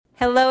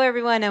Hello,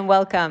 everyone, and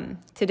welcome.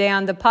 Today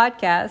on the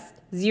podcast,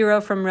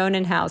 Zero from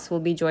Ronin House will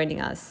be joining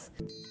us.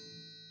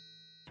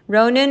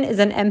 Ronin is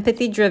an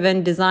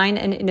empathy-driven design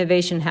and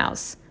innovation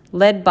house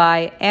led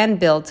by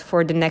and built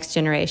for the next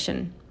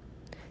generation.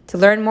 To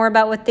learn more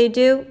about what they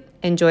do,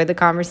 enjoy the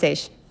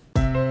conversation.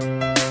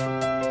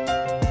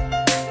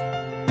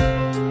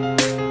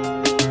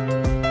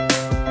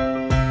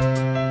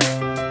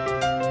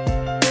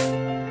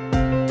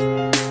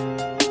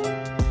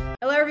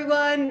 Hello,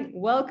 everyone.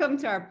 Welcome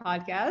to our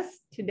podcast.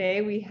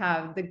 Today, we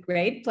have the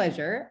great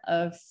pleasure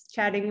of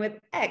chatting with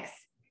X.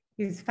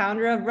 He's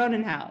founder of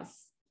Ronin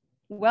House.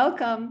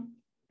 Welcome.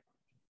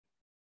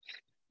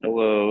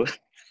 Hello.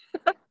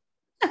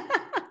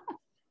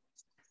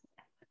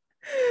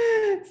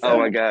 Oh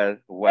my God.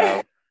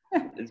 Wow.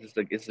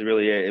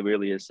 It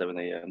really is 7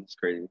 a.m. It's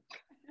crazy.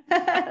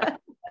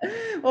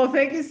 Well,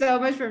 thank you so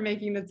much for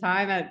making the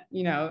time at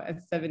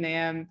 7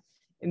 a.m.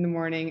 in the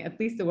morning. At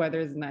least the weather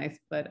is nice,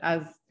 but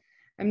as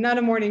I'm not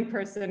a morning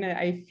person,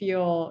 I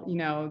feel,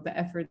 the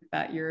effort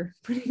that you're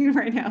putting in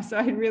right now. So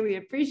I really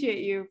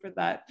appreciate you for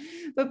that.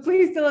 But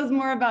please tell us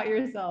more about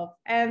yourself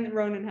and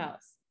Ronin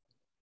House.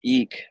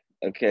 Eek.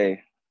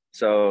 Okay.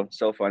 So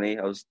funny.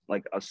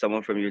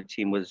 Someone from your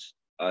team was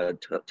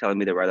telling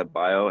me to write a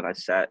bio, and I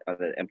sat on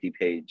an empty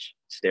page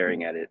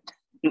staring at it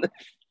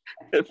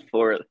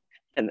for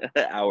an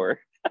hour.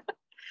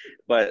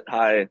 But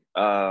hi,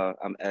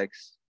 I'm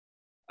X.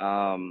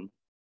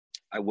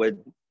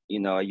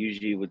 I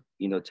usually would,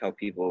 tell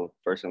people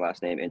first and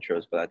last name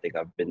intros, but I think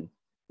I've been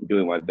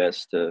doing my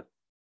best to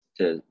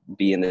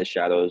be in the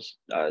shadows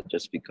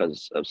just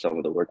because of some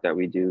of the work that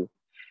we do,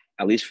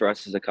 at least for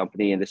us as a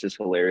company. And this is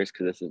hilarious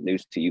because this is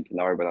news to you,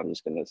 Pinar, but I'm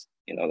just going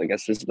to, I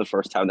guess this is the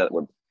first time that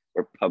we're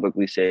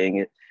publicly saying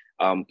it.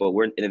 But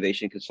we're an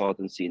innovation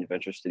consultancy and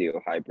venture studio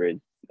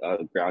hybrid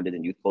grounded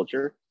in youth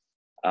culture.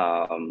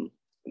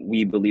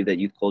 We believe that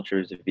youth culture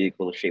is a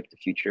vehicle to shape the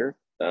future.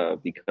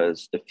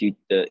 Because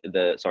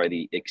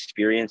the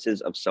experiences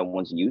of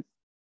someone's youth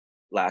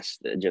last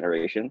a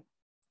generation.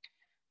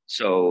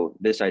 So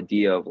this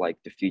idea of like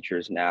the future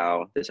is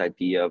now, this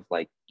idea of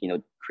like,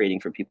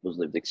 creating for people's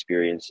lived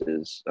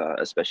experiences,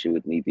 especially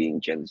with me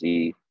being Gen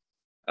Z,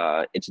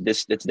 it's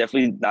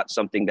definitely not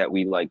something that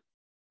we like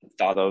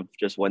thought of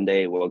just one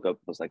day, woke up,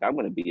 was like, I'm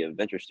going to be a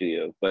venture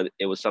studio, but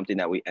it was something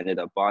that we ended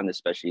up on,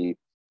 especially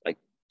like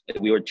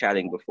we were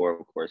chatting before,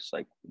 of course,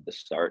 like the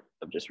start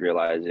of just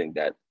realizing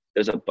that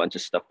there's a bunch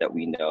of stuff that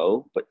we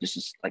know, but this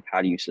is like, how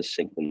do you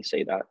succinctly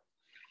say that?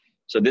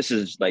 So this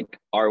is like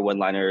our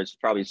one-liner is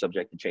probably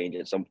subject to change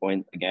at some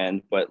point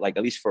again, but like,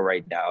 at least for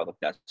right now,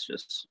 that's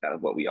just kind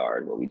of what we are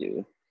and what we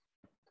do.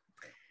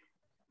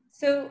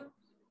 So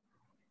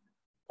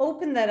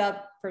open that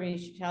up for me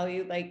to tell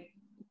you, like,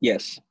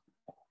 yes,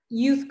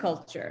 youth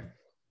culture.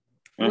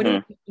 What do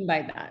you mean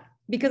by that?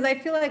 Because I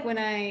feel like when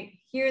I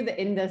hear the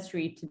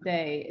industry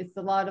today, it's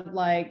a lot of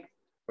like,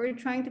 we're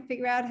trying to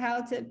figure out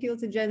how to appeal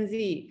to Gen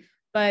Z,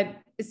 but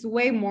it's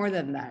way more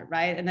than that,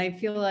 right? And I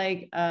feel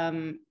like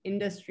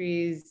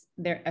industries,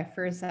 their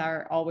efforts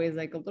are always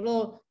like a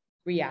little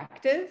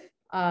reactive.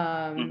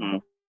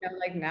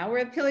 Like now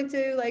we're appealing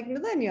to like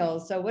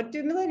millennials. So what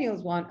do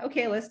millennials want?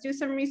 Okay, let's do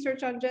some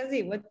research on Gen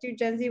Z. What do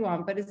Gen Z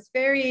want? But it's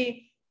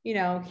very,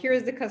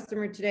 here's the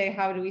customer today.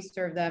 How do we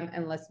serve them?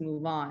 And let's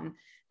move on.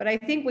 But I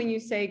think when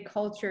you say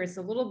culture, it's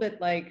a little bit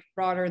like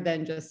broader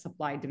than just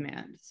supply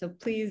demand. So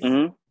please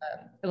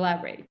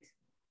elaborate.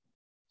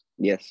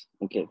 Yes.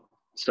 Okay.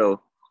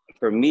 So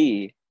for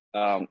me,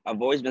 I've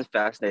always been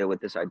fascinated with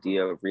this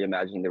idea of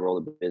reimagining the role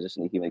of business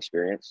in the human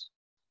experience.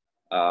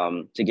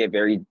 To get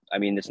very,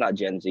 it's not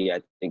Gen Z.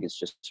 I think it's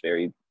just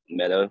very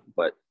meta,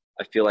 but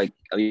I feel like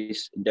at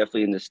least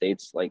definitely in the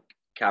States, like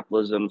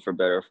capitalism, for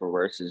better or for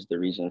worse, is the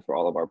reason for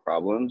all of our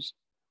problems.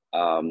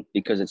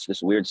 Because it's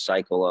this weird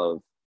cycle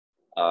of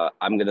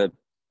I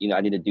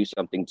need to do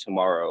something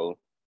tomorrow,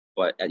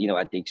 but at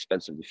the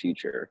expense of the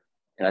future.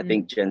 And I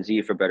think Gen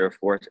Z, for better or for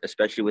worse,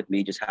 especially with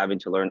me just having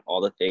to learn all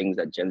the things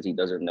that Gen Z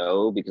doesn't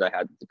know, because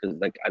I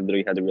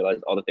literally had to realize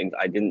all the things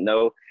I didn't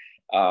know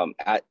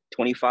at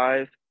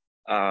 25.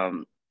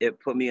 It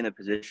put me in a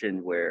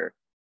position where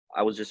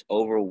I was just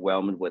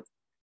overwhelmed with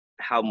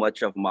how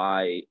much of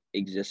my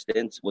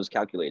existence was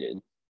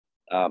calculated,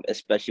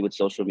 especially with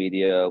social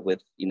media,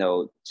 with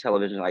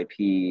television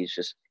IPs,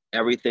 just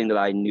everything that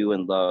I knew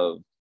and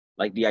loved.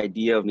 Like the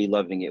idea of me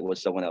loving it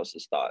was someone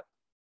else's thought.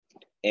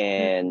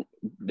 And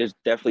there's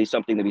definitely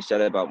something to be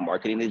said about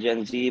marketing to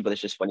Gen Z, but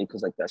it's just funny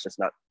because like that's just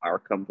not our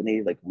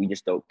company. Like we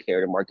just don't care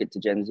to market to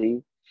Gen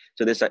Z.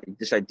 So this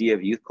idea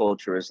of youth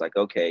culture is like,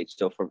 okay,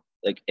 so for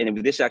like,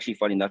 and this actually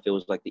funny enough, it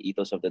was like the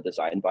ethos of the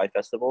Design By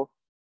Festival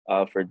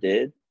for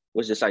DID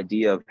was this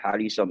idea of how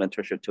do you sell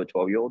mentorship to a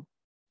 12-year-old?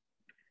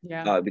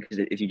 Yeah. Because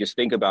if you just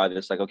think about it,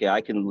 it's like, okay,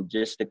 I can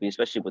logistically,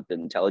 especially with the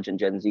intelligent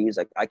Gen Zs,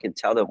 like I can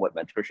tell them what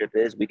mentorship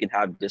is. We can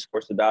have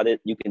discourse about it.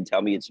 You can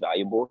tell me it's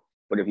valuable.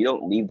 But if you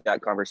don't leave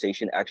that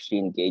conversation actually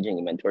engaging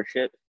in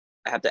mentorship,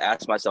 I have to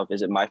ask myself,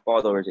 is it my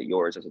fault or is it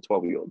yours as a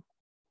 12-year-old?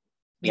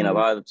 And a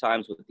lot of the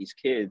times with these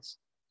kids,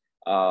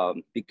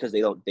 because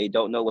they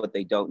don't know what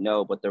they don't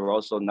know, but they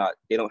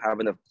don't have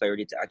enough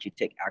clarity to actually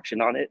take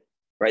action on it,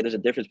 right? There's a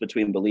difference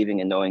between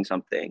believing and knowing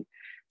something.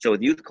 So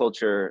with youth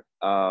culture,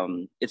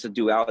 it's a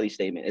duality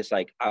statement. It's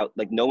like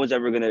no one's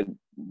ever gonna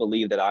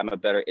believe that I'm a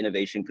better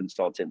innovation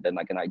consultant than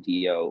like an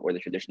IDEO or the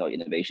traditional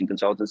innovation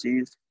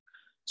consultancies.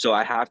 So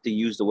I have to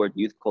use the word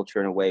youth culture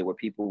in a way where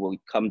people will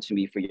come to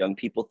me for young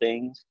people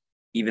things,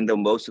 even though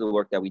most of the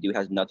work that we do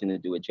has nothing to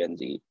do with Gen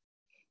Z.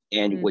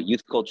 And what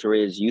youth culture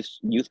is,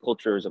 youth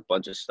culture is a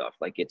bunch of stuff.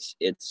 Like it's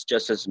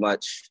just as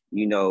much,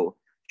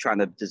 trying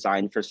to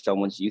design for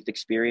someone's youth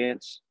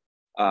experience.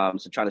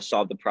 So trying to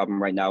solve the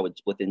problem right now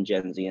within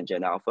Gen Z and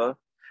Gen Alpha,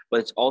 but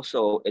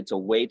it's a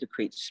way to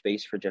create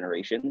space for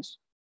generations.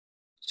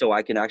 So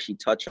I can actually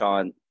touch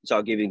on, so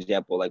I'll give you an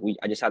example. Like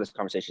I just had this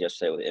conversation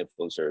yesterday with an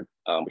influencer,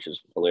 which is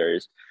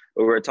hilarious.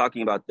 But we were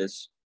talking about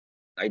this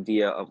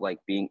idea of like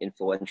being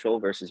influential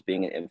versus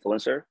being an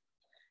influencer.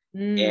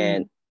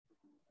 And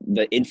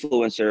the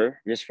influencer,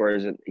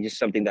 just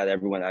something that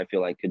everyone I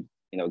feel like could,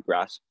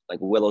 grasp. Like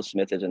Willow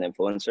Smith is an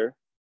influencer,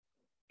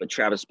 but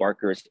Travis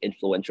Barker is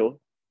influential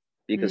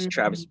because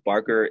Travis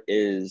Barker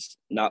is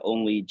not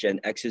only Gen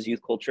X's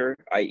youth culture,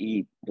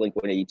 i.e.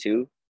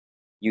 Blink-182.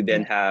 You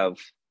then have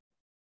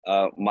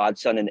Mod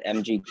Sun and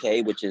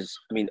MGK,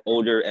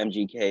 older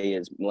MGK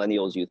is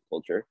millennials youth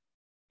culture.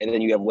 And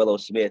then you have Willow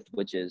Smith,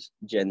 which is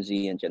Gen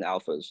Z and Gen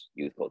Alpha's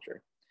youth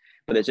culture.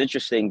 But it's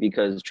interesting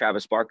because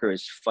Travis Barker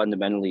is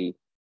fundamentally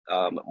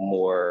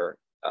more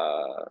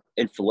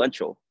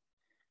influential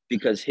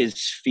because his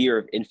sphere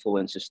of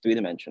influence is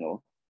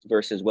three-dimensional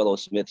versus Willow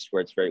Smith's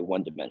where it's very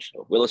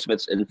one-dimensional. Willow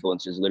Smith's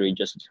influence is literally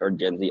just her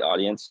Gen Z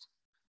audience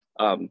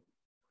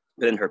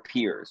than her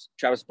peers.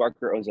 Travis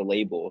Barker owns a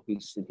label who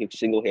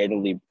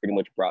single-handedly pretty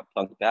much brought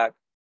punk back,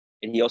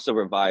 and he also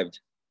revived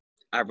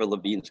Avril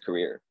Lavigne's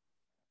career,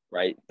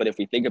 right? But if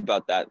we think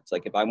about that, it's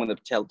like if I want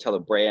to tell a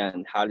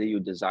brand, how do you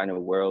design a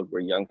world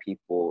where young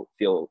people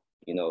feel,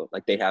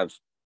 like they have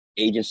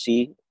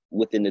agency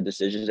within the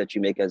decisions that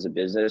you make as a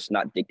business,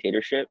 not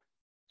dictatorship?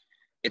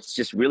 It's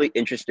just really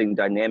interesting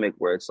dynamic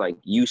where it's like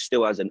you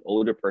still as an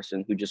older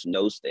person who just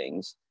knows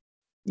things,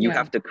 you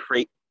have to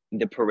create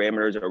the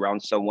parameters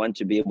around someone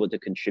to be able to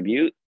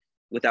contribute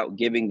without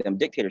giving them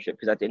dictatorship.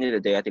 Because at the end of the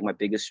day, I think my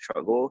biggest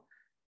struggle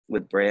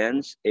with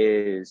brands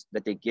is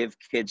that they give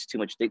kids too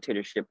much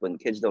dictatorship when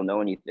kids don't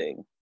know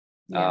anything.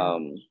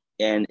 And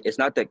it's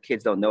not that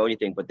kids don't know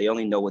anything, but they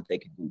only know what they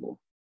can Google.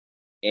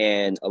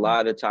 And a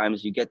lot of the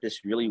times you get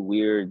this really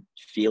weird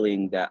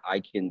feeling that I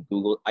can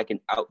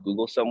out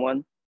Google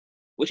someone,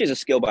 which is a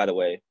skill, by the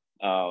way.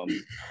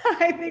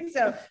 I think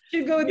so.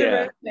 Should go with the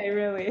resume,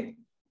 really.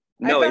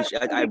 No, I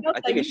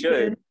think it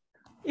should.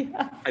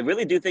 Yeah. I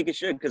really do think it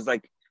should, because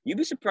like you'd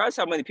be surprised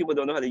how many people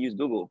don't know how to use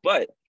Google.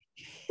 But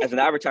as an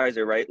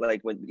advertiser, right?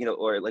 Like when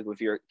or like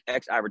if you're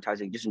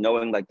advertising, just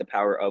knowing like the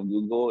power of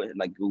Google, and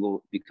like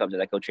Google becomes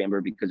an echo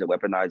chamber because it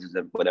weaponizes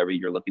whatever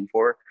you're looking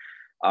for.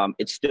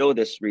 It's still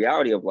this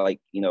reality of like,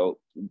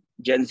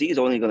 Gen Z is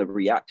only going to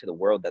react to the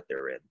world that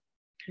they're in.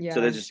 Yeah. So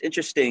there's this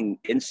interesting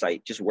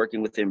insight just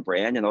working within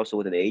brand and also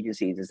within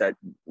agencies is that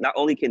not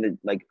only can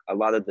a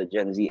lot of the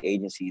Gen Z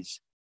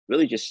agencies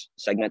really just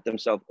segment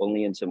themselves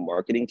only into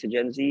marketing to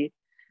Gen Z,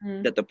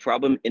 that the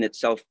problem in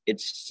itself,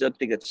 it's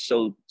something that's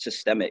so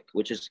systemic,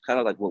 which is kind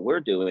of like what we're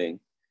doing.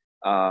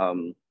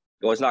 Well,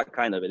 it's not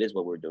kind of, it is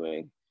what we're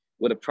doing.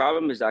 Well, the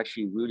problem is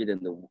actually rooted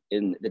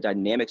in the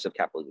dynamics of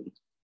capitalism.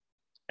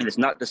 And it's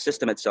not the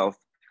system itself.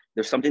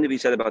 There's something to be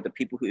said about the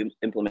people who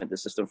implement the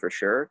system for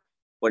sure.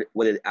 But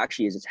what it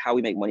actually is, it's how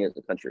we make money as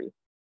a country.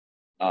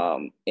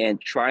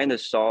 And trying to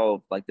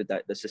solve like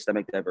the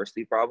systemic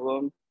diversity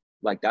problem,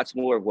 like that's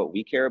more of what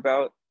we care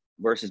about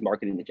versus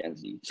marketing to Gen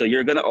Z. So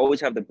you're gonna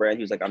always have the brand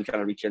who's like, I'm trying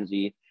to reach Gen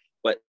Z,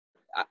 but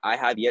I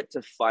have yet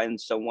to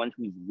find someone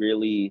who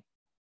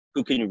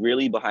can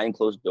really behind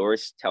closed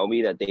doors tell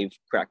me that they've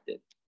cracked it.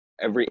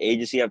 Every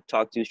agency I've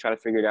talked to is trying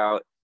to figure it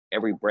out.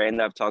 Every brand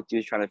that I've talked to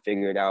is trying to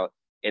figure it out.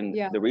 And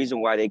the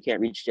reason why they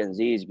can't reach Gen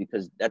Z is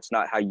because that's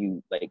not how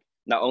you like.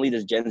 Not only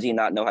does Gen Z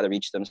not know how to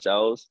reach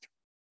themselves,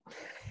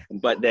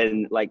 but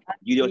then like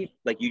you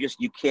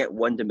can't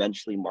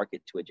one-dimensionally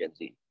market to a Gen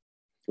Z.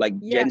 Like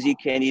Gen Z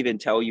can't even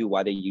tell you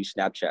why they use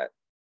Snapchat.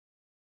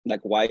 Like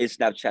why is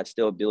Snapchat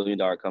still $1 billion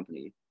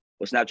company?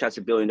 Well, Snapchat's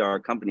 $1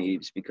 billion company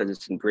because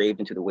it's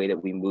engraved into the way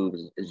that we move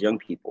as young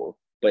people,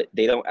 but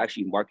they don't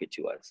actually market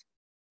to us,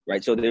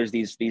 right? So there's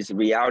these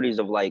realities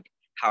of like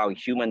how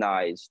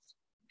humanized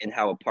and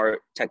how a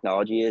part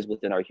technology is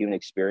within our human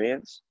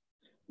experience,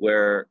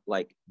 where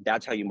like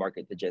that's how you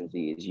market to Gen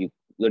Z is you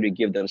literally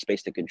give them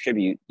space to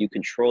contribute. You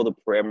control the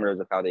parameters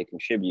of how they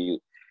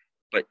contribute,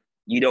 but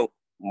you don't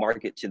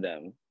market to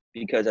them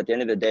because at the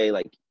end of the day,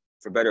 like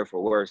for better or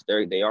for worse,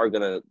 they are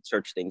gonna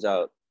search things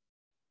out.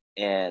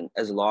 And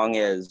as long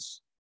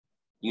as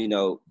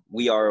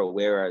we are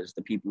aware as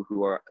the people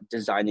who are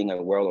designing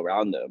a world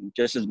around them,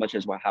 just as much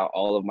as how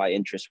all of my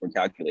interests were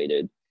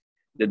calculated,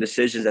 the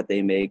decisions that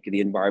they make, the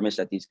environments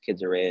that these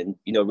kids are in,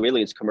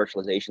 really it's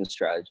commercialization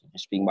strategy,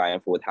 just being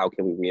mindful with how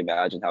can we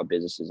reimagine how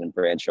businesses and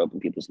brands show up in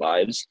people's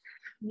lives.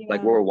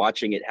 like Yeah. we're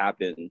watching it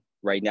happen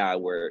right now,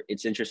 where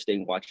it's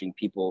interesting watching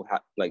people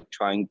like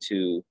trying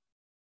to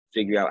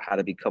figure out how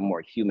to become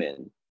more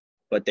human,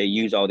 but they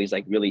use all these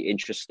like really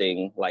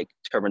interesting like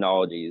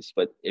terminologies,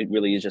 but it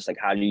really is just like,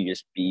 how do you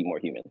just be more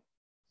human?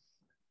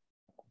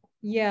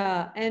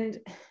 Yeah. And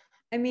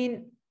I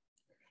mean,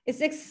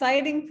 it's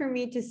exciting for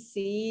me to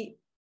see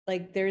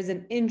like there's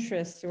an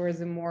interest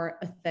towards a more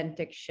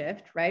authentic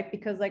shift, right?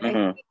 Because like I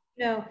think,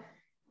 you know,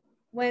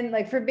 when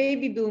like for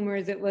baby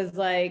boomers, it was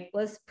like,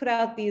 let's put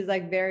out these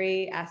like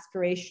very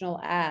aspirational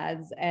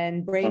ads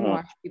and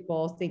brainwash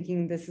people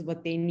thinking this is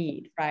what they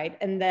need, right?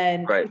 And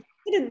then Right.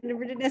 it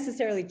didn't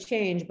necessarily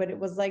change, but it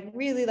was like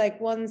really like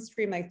one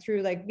stream, like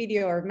through like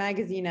video or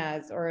magazine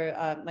ads or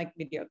like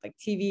video, like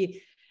TV.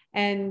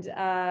 And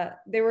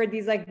there were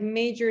these like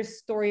major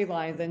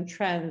storylines and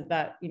trends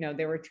that, you know,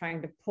 they were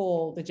trying to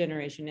pull the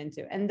generation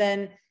into. And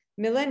then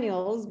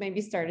millennials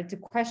maybe started to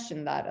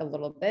question that a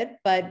little bit,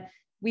 but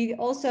we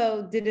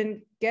also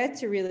didn't get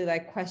to really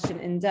like question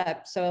in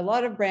depth. So a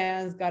lot of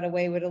brands got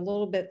away with a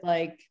little bit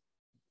like,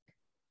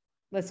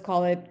 let's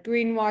call it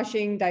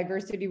greenwashing,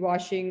 diversity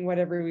washing,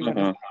 whatever we want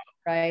to say,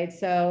 right?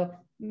 So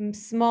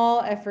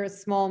small efforts,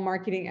 small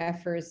marketing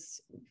efforts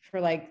for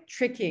like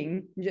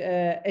tricking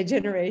a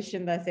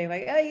generation that's saying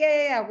like, oh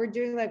yeah, we're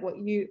doing like what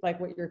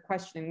you're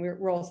questioning.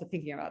 We're also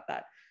thinking about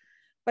that.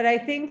 But I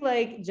think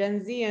like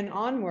Gen Z and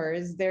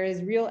onwards, there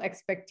is real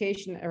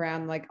expectation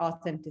around like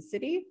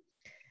authenticity,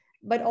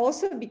 but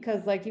also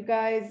because like you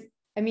guys,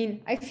 I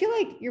mean, I feel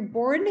like you're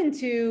born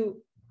into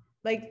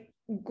like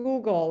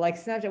Google, like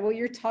Snapchat, what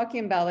you're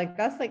talking about, like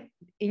that's like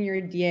in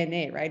your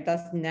DNA, right?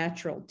 That's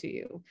natural to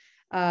you.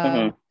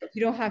 You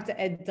don't have to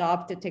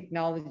adopt the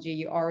technology.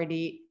 You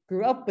already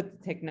grew up with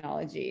the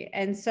technology.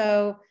 And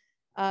so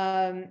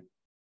I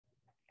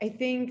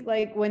think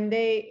like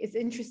it's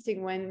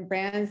interesting when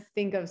brands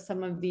think of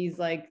some of these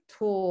like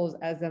tools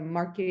as a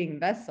marketing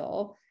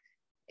vessel.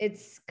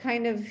 It's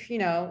kind of, you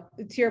know,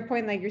 to your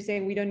point, like you're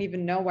saying, we don't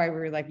even know why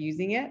we're like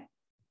using it.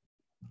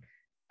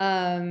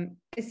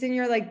 It's in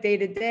your like day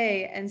to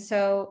day. And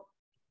so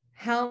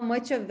how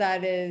much of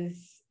that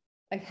is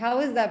like, how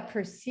is that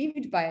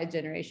perceived by a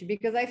generation?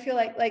 Because I feel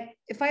like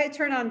if I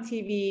turn on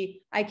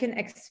TV, I can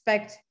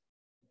expect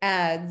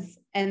ads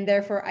and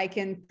therefore I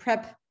can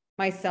prep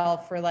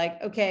myself for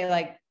like, okay,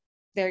 like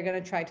they're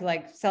going to try to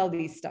like sell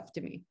these stuff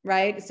to me.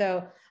 Right.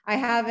 So I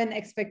have an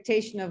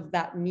expectation of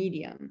that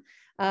medium.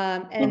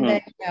 And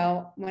then, you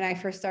know, when I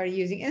first started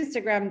using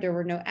Instagram, there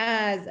were no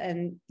ads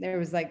and there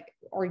was like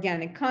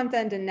organic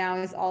content, and now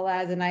it's all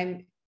ads. And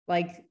I'm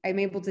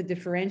able to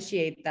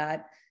differentiate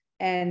that.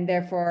 And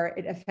therefore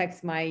it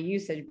affects my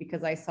usage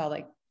because I saw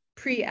like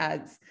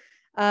pre-ads.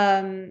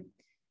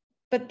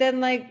 But then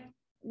like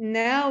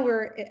now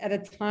we're at a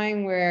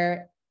time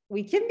where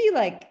we can be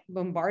like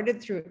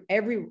bombarded through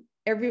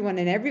everyone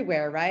and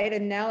everywhere, right?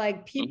 And now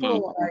like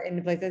people are in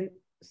the place, and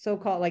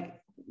so-called like,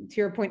 to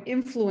your point,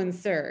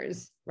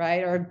 influencers,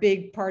 right, are a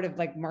big part of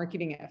like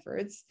marketing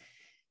efforts.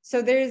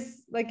 So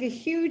there's like a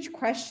huge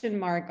question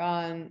mark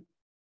on,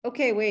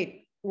 okay,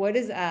 wait, what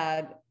is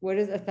ad? What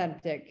is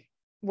authentic?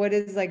 What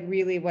is like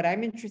really what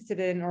I'm interested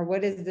in? Or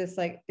what is this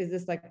like, is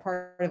this like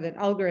part of an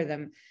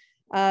algorithm?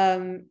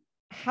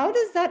 How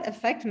does that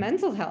affect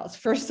mental health?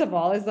 First of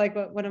all, is like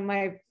one of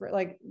my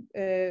like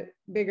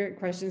bigger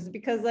questions,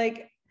 because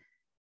like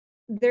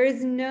there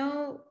is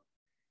no,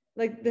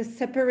 like the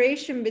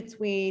separation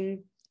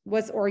between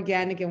what's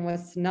organic and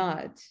what's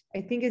not,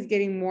 I think is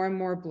getting more and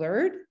more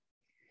blurred.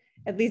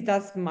 At least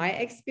that's my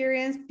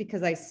experience,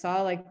 because I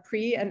saw like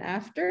pre and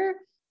after.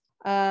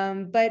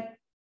 But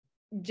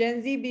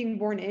Gen Z being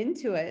born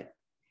into it,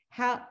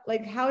 how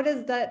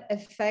does that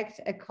affect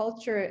a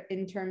culture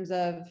in terms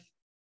of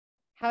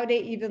how they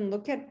even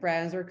look at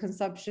brands or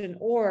consumption,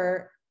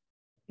 or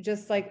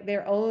just like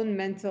their own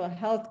mental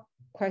health,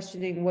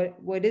 questioning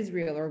what is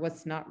real or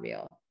what's not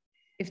real?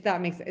 If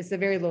that makes sense. It's a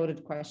very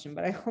loaded question,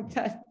 but I hope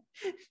that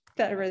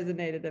that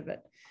resonated a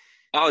bit.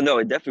 Oh no,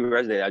 it definitely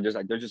resonated. I just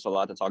like, there's just a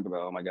lot to talk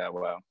about. Oh my God,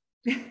 wow.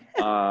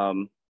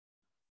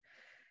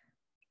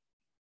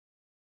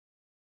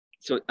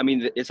 So I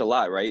mean, it's a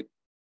lot, right?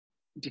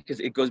 Because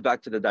it goes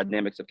back to the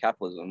dynamics of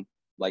capitalism.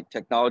 Like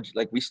technology,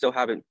 like we still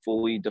haven't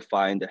fully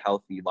defined a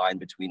healthy line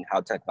between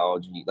how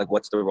technology, like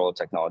what's the role of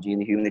technology in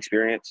the human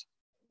experience.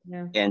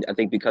 Yeah. And I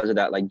think because of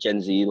that, like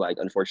Gen Z, like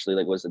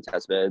unfortunately, like was the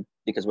test bed,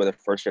 because we're the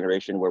first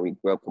generation where we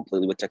grew up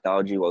completely with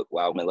technology.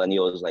 While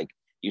millennials, like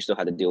you still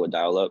had to deal with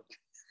dial up.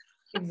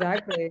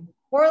 Exactly.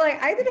 Or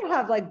like I didn't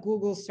have like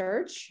Google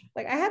search.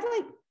 Like I had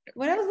like,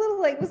 when I was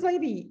little, like it was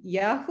maybe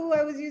Yahoo.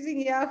 I was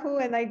using Yahoo,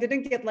 and I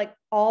didn't get like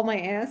all my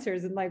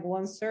answers in like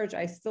one search.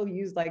 I still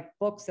use like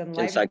books and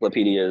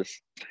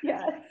Encyclopedias.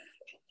 Yeah.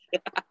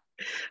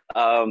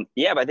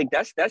 Yeah, but I think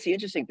that's the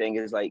interesting thing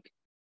is like,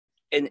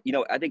 and you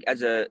know, I think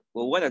as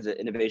one as an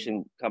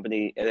innovation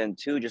company, and then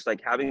two, just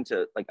like having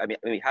to like, I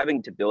mean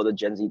having to build a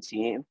Gen Z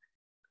team,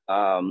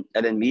 and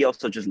then me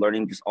also just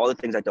learning just all the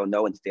things I don't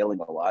know and failing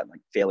a lot.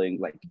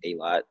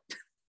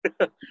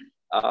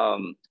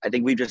 I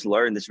think we've just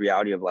learned this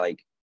reality of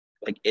like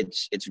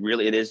it's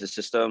really, it is the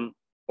system,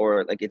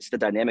 or like it's the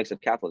dynamics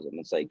of capitalism.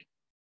 It's like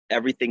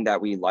everything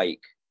that we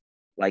like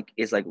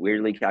is like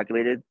weirdly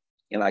calculated.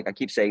 And like I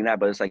keep saying that,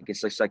 but it's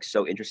just like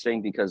so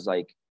interesting because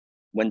like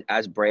when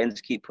as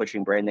brands keep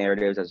pushing brand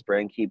narratives, as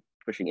brands keep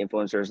pushing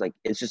influencers, like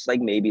it's just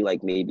like maybe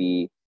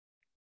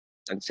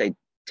I'd say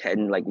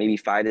 10, like maybe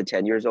 5 to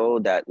 10 years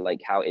old, that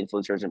like how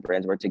influencers and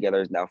brands work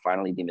together is now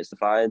finally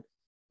demystified.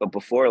 But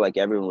before, like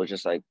everyone was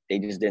just like they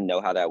just didn't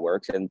know how that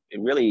works. And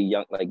really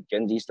young, like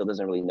Gen Z still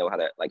doesn't really know how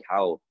that, like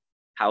how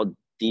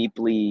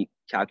deeply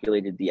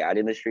calculated the ad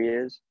industry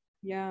is.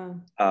 Yeah.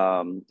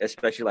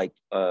 Especially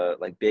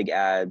like big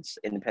ads,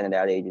 independent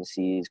ad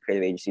agencies,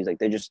 creative agencies, like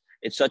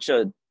it's such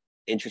a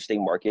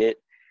interesting market.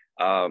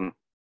 That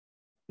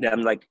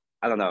I'm like,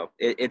 I don't know,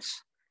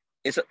 it's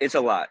a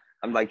lot.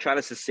 I'm like trying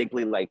to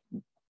succinctly like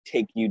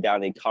take you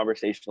down a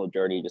conversational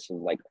journey just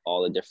in like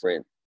all the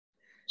different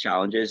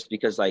challenges,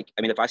 because like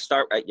I mean if I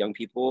start at young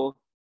people,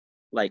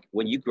 like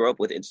when you grow up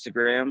with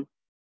Instagram,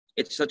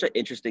 it's such an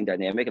interesting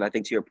dynamic. And I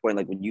think to your point,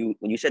 like when you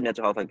said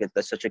mental health, like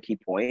that's such a key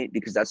point,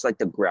 because that's like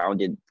the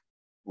grounded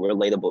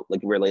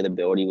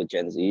relatability with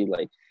Gen Z,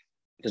 like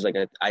because like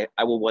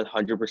I will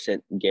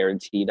 100%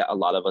 guarantee that a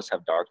lot of us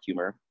have dark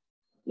humor,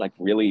 like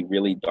really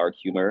really dark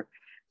humor.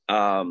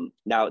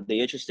 Now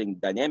the interesting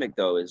dynamic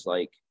though is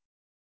like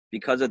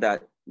because of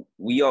that,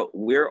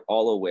 we're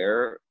all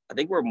aware. I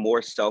think we're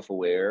more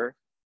self-aware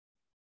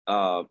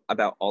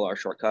about all our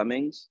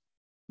shortcomings,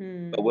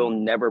 but we'll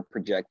never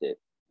project it.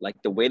 Like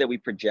the way that we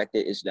project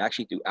it is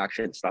actually through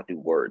actions, not through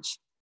words.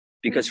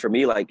 Because for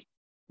me, like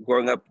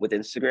growing up with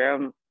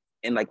Instagram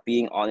and like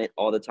being on it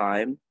all the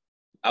time,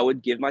 I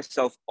would give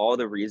myself all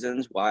the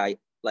reasons why,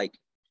 like,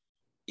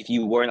 if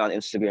you weren't on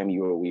Instagram,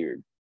 you were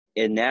weird.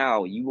 And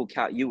now you will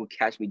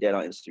catch me dead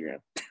on Instagram.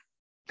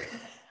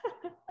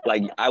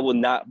 Like I will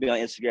not be on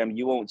Instagram.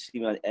 You won't see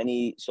me on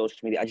any social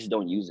media. I just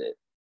don't use it.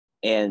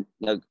 And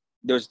like,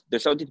 there's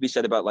something to be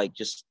said about like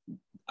just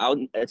I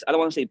don't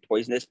want to say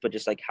poisonous, but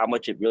just like how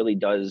much it really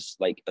does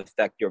like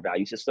affect your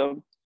value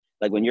system.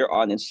 Like when you're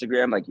on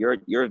Instagram, like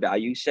your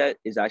value set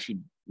is actually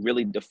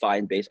really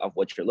defined based off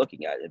what you're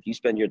looking at. If you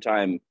spend your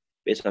time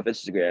based off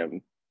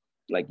Instagram,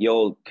 like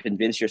you'll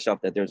convince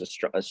yourself that there's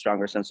a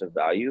stronger sense of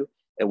value.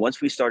 And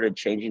once we started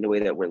changing the way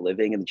that we're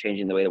living and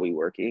changing the way that we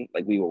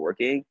were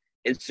working,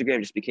 Instagram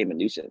just became a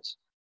nuisance.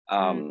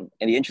 And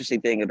the interesting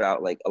thing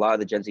about like a lot of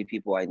the Gen Z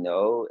people I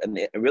know, and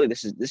really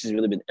this has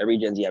really been every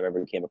Gen Z I've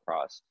ever came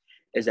across,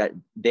 is that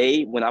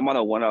when I'm on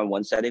a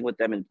one-on-one setting with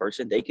them in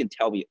person, they can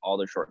tell me all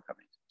their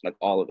shortcomings, like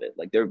all of it.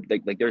 Like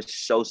they're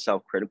so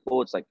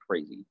self-critical, it's like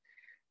crazy.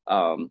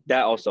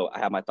 That also I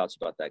have my thoughts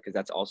about that because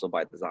that's also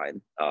by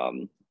design.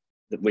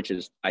 Which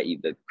is i.e.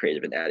 the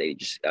creative and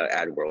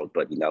ad world,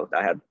 but you know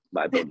I had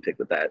my bone pick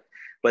with that.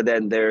 But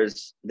then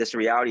there's this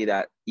reality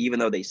that even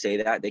though they say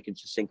that, they can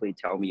succinctly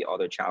tell me all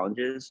their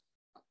challenges,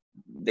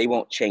 they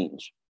won't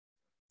change.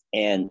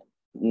 And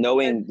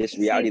knowing this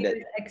reality that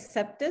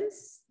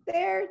acceptance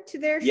there to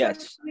their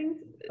yes,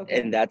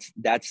 okay. And that's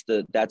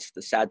the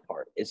sad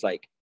part. It's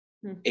like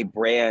a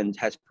brand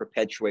has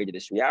perpetuated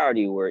this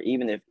reality where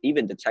even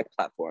the tech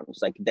platforms,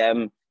 like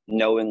them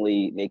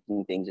knowingly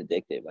making things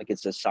addictive, like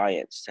it's a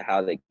science to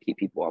how they keep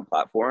people on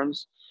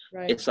platforms.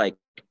 Right. It's like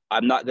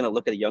I'm not going to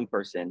look at a young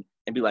person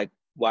and be like,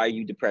 why are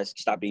you depressed?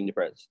 Stop being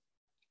depressed.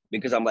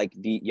 Because I'm like,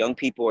 the young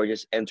people are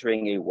just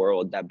entering a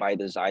world that by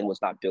design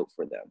was not built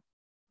for them.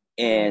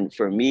 And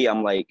for me,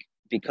 I'm like,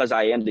 because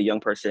I am the young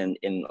person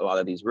in a lot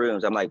of these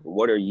rooms, I'm like,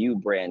 what are you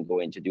brand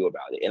going to do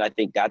about it? And I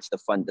think that's the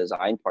fun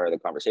design part of the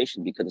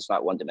conversation, because it's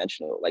not one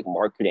dimensional. Like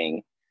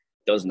marketing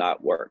does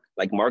not work.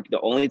 Like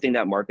the only thing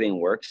that marketing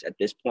works at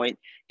this point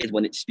is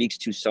when it speaks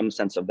to some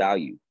sense of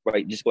value,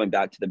 right? Just going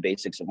back to the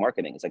basics of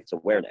marketing, it's like it's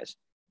awareness,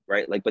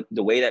 right? Like, but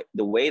the way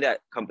that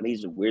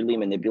companies weirdly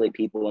manipulate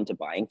people into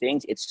buying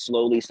things, it's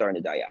slowly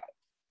starting to die out.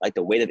 Like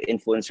the way that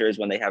influencers,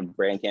 when they have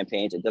brand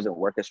campaigns, it doesn't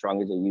work as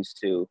strong as it used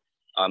to.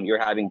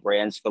 You're having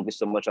brands focus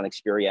so much on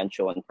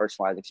experiential and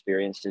personalized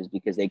experiences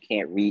because they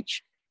can't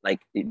reach, like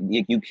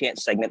you can't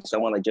segment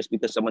someone. Like just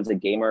because someone's a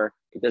gamer,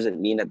 it doesn't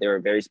mean that they're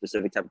a very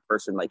specific type of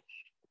person. Like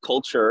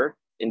culture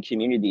in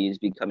communities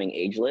becoming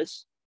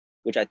ageless,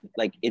 which I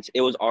like it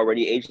was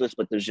already ageless,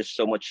 but there's just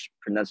so much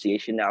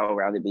pronunciation now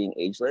around it being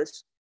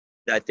ageless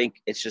that I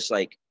think it's just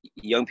like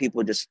young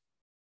people just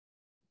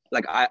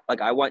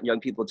I want young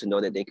people to know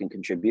that they can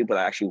contribute, but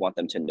I actually want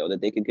them to know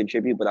that they can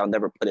contribute, but I'll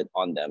never put it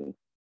on them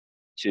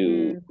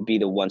to be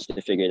the ones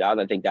to figure it out.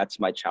 I think that's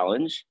my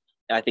challenge.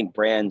 And I think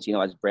brands,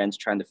 as brands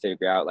trying to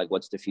figure out like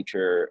what's the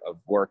future of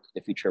work,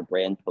 the future of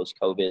brand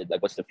post-COVID,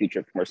 like what's the future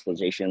of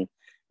commercialization,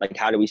 like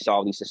how do we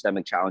solve these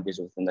systemic challenges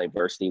within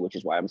diversity, which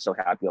is why I'm so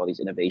happy all these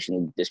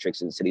innovation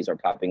districts and cities are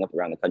popping up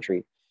around the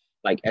country.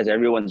 Like as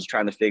everyone's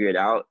trying to figure it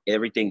out,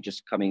 everything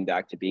just coming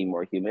back to being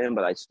more human.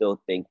 But I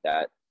still think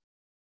that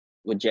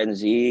with Gen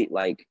Z,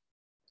 like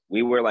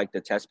we were like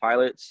the test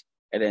pilots,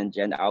 and then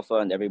Gen Alpha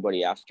and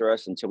everybody after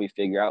us until we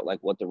figure out like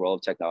what the role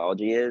of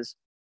technology is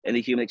in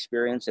the human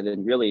experience, and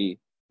then really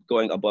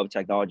going above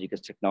technology,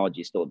 because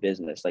technology is still a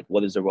business. Like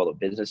what is the role of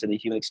business in the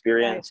human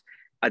experience?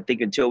 Right. I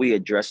think until we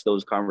address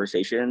those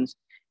conversations,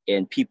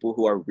 and people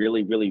who are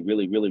really, really,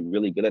 really, really,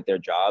 really good at their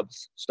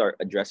jobs start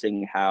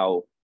addressing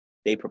how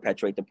they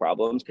perpetuate the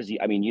problems. Because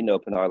I mean, you know,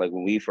 Pinar, like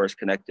when we first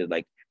connected,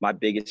 like my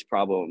biggest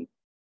problem,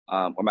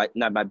 or my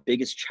not my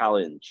biggest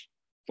challenge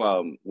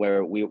from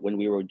where when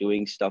we were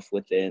doing stuff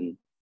within,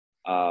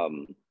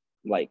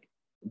 like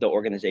the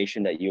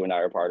organization that you and I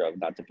are part of,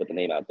 not to put the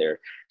name out there,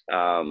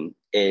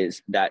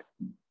 is that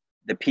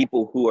the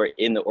people who are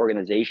in the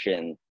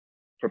organization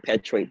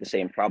perpetuate the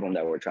same problem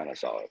that we're trying to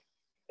solve.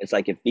 It's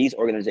like, if these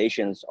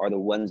organizations are the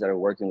ones that are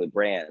working with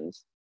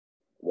brands,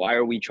 why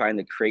are we trying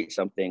to create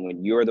something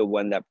when you're the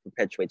one that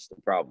perpetuates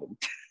the problem?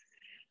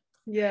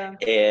 Yeah.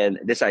 And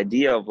this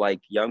idea of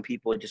like young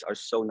people just are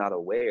so not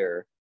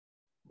aware,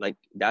 like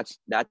that's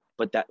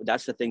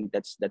the thing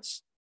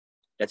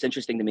that's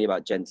interesting to me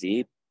about Gen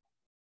Z,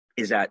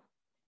 is that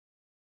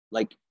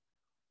like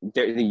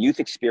the youth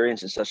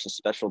experience is such a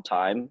special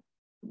time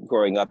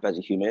growing up as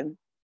a human,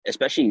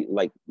 especially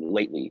like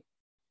lately,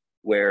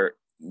 where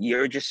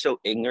you're just so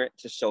ignorant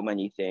to so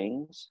many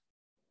things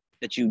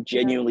that you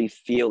genuinely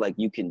feel like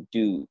you can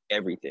do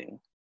everything.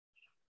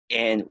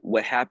 And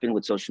what happened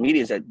with social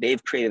media is that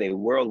they've created a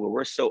world where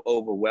we're so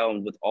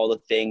overwhelmed with all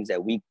the things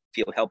that we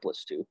feel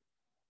helpless to,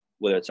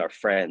 whether it's our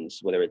friends,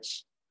 whether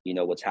it's, you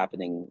know, what's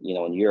happening, you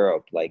know, in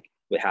Europe, like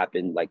what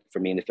happened, like for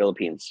me in the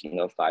Philippines, you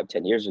know,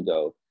 5-10 years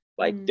ago.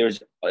 Like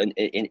there's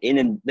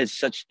there's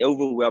such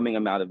overwhelming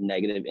amount of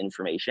negative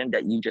information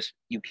that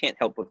you can't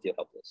help but feel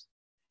helpless.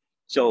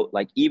 So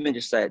like even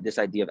just that, this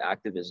idea of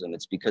activism,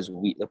 it's because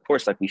we, of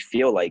course, like we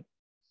feel like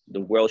the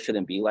world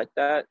shouldn't be like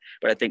that.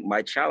 But I think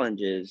my challenge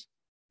is,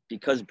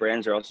 because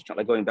brands are also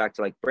like going back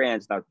to like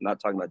brands, not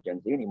talking about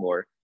Gen Z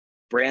anymore,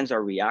 brands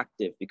are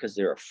reactive because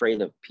they're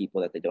afraid of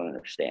people that they don't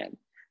understand.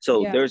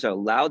 So there's a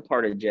loud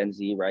part of Gen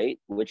Z, right?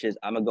 Which is,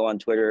 I'm gonna go on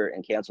Twitter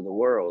and cancel the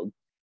world.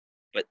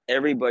 But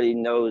everybody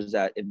knows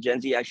that if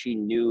Gen Z actually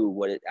knew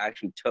what it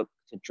actually took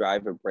to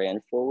drive a brand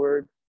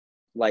forward,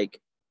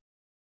 like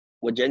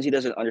what Gen Z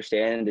doesn't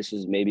understand, this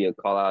is maybe a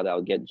call out that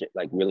I'll get,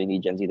 like really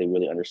need Gen Z to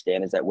really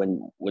understand, is that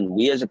when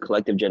we as a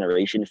collective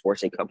generation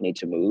force a company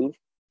to move,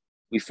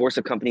 we force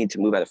a company to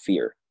move out of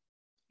fear.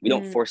 We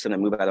don't force them to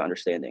move out of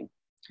understanding.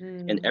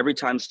 And every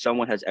time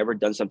someone has ever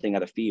done something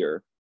out of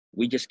fear,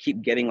 we just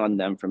keep getting on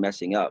them for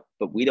messing up,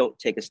 but we don't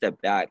take a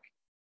step back,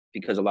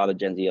 because a lot of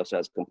Gen Z also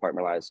has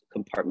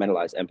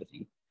compartmentalized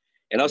empathy.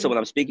 And also when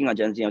I'm speaking on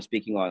Gen Z, I'm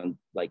speaking on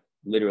like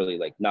literally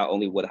like not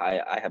only what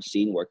I have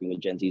seen working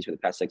with Gen Zs for the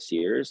past 6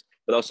 years,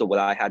 but also what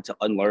I had to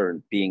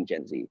unlearn being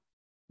Gen Z.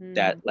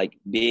 That like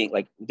being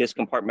like this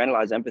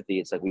compartmentalized empathy,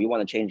 it's like we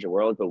want to change the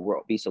world, but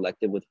we'll be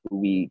selective with who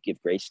we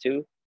give grace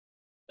to.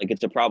 Like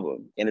it's a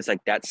problem. And it's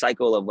like that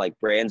cycle of like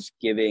brands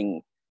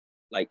giving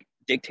like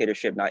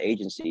dictatorship, not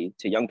agency,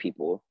 to young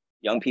people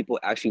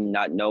actually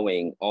not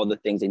knowing all the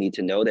things they need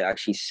to know to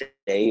actually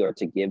say or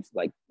to give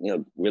like, you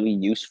know, really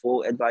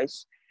useful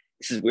advice.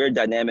 This is weird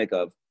dynamic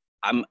of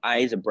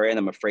I as a brand,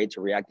 I'm afraid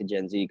to react to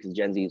Gen Z because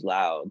Gen Z is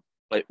loud.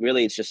 But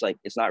really it's just like,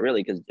 it's not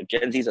really, because if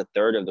Gen Z is a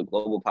third of the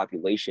global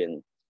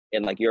population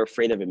and like you're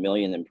afraid of 1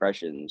 million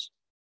impressions,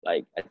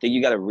 like I think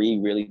you got to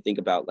really think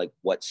about like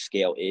what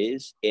scale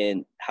is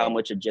and how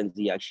much of Gen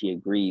Z actually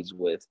agrees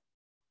with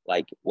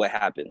like what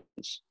happens,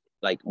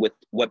 like with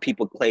what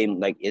people claim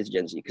like is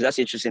Gen Z. Because that's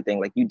the interesting thing.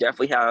 Like you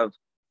definitely have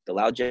the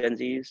loud Gen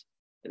Zs,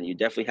 and you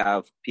definitely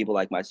have people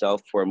like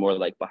myself who are more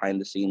like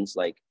behind the scenes,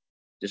 like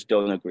just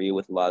don't agree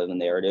with a lot of the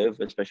narrative,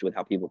 especially with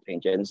how people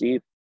paint Gen Z,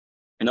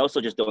 and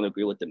also just don't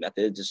agree with the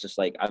methods. It's just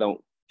like I don't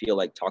feel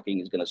like talking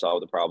is going to solve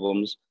the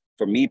problems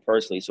for me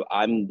personally. So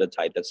I'm the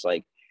type that's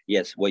like,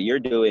 yes, what you're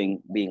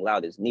doing, being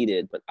loud, is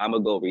needed, but I'm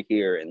gonna go over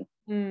here and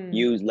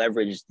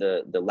leverage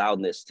the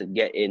loudness to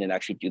get in and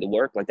actually do the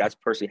work. Like that's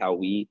personally how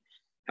we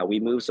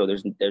move. So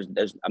there's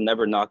I'm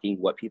never knocking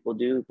what people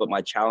do, but my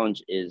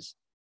challenge is,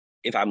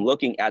 if I'm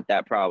looking at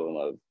that problem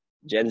of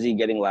Gen Z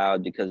getting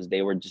loud because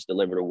they were just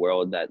delivered a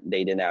world that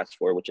they didn't ask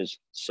for, which is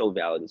so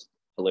valid, it's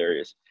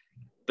hilarious.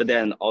 But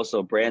then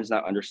also brands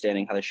not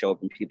understanding how to show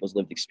up in people's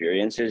lived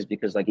experiences,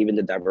 because like even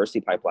the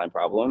diversity pipeline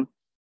problem,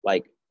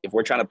 like if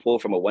we're trying to pull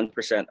from a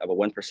 1% of a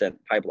 1%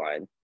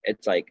 pipeline,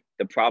 it's like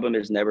the problem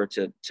is never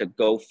to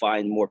go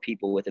find more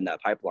people within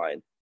that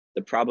pipeline.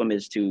 The problem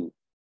is to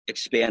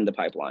expand the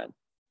pipeline,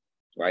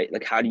 right?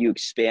 Like how do you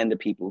expand the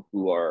people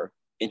who are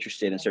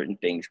interested in certain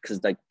things?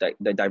 Because like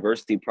the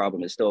diversity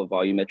problem is still a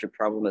volumetric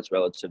problem that's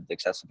relative to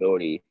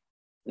accessibility.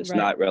 It's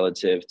not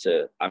relative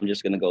to, I'm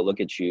just going to go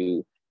look at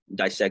you,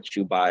 dissect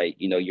you by,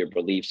 you know, your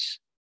beliefs,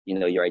 you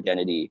know, your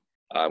identity,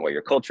 or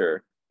your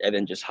culture, and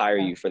then just hire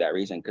you for that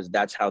reason, because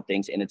that's how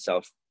things in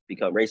itself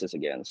become racist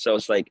again. So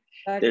it's like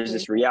there's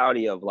this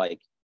reality of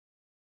like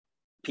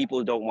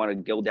people don't want to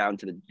go down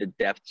to the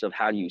depths of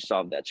how do you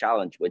solve that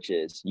challenge, which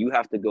is you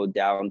have to go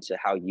down to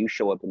how you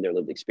show up in their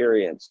lived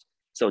experience.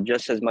 So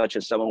just as much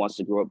as someone wants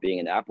to grow up being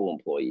an Apple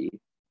employee,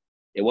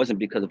 it wasn't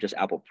because of just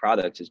Apple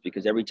products. It's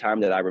because every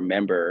time that I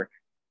remember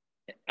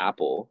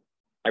Apple,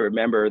 I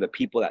remember the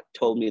people that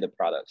told me the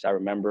products. I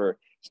remember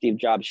Steve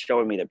Jobs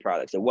showing me the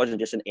products. It wasn't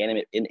just an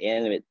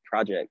inanimate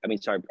product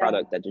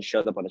that just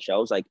showed up on the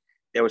shelves. Like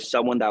there was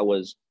someone that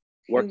was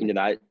working that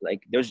I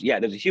like. There's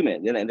a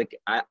human, and like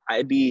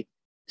I'd be,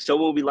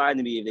 someone would be lying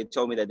to me if they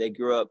told me that they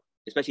grew up,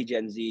 especially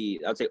Gen Z.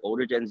 I'd say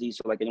older Gen Z,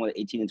 so like anyone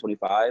 18 and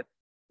 25,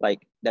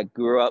 like that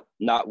grew up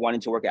not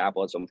wanting to work at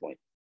Apple at some point.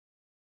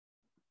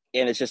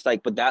 And it's just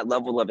like, but that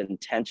level of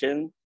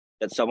intention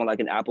that someone like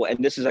an Apple,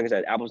 and this is, like I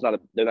said, Apple's not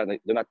they're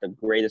not the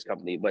greatest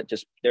company, but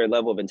just their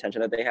level of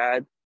intention that they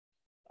had.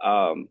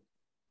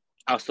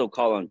 I'll still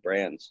call on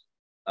brands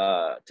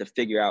to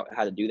figure out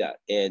how to do that.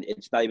 And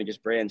it's not even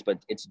just brands, but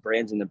it's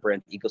brands in the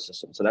brand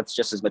ecosystem. So that's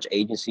just as much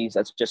agencies,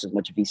 that's just as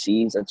much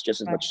VCs, that's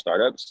just as much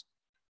startups,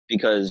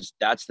 because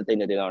that's the thing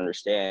that they don't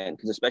understand.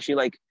 Because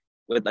especially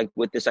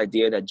with this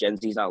idea that Gen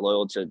Z is not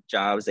loyal to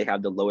jobs, they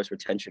have the lowest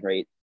retention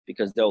rate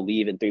because they'll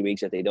leave in 3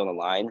 weeks if they don't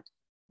align.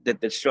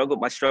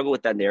 My struggle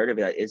with that narrative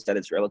is that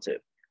it's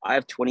relative. I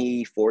have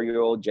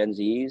 24-year-old Gen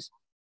Zs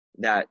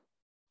that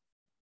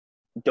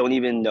don't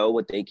even know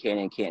what they can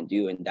and can't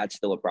do, and that's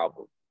still a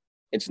problem.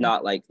 It's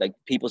not like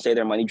people say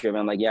they're money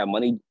driven. I'm like, yeah,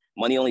 money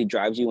only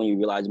drives you when you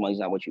realize money's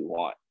not what you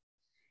want,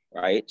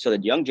 right? So the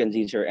young Gen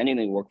Zs who are entering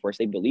the workforce,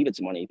 they believe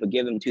it's money, but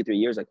give them 2-3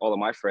 years, like all of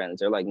my friends,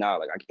 they're like, nah,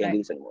 like I can't do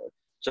this anymore.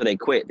 So they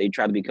quit. They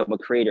try to become a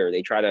creator.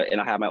 They try to,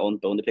 and I have my own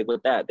bone to pick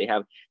with that. They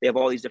have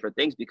all these different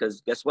things,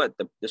 because guess what?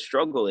 The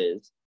struggle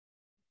is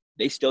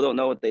they still don't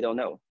know what they don't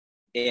know.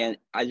 And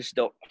I just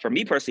don't, for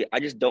me personally, I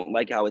just don't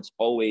like how it's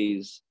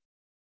always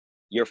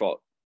your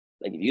fault.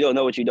 Like, if you don't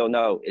know what you don't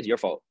know, it's your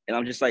fault. And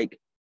I'm just like,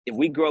 if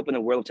we grow up in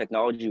a world of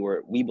technology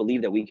where we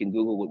believe that we can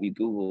Google what we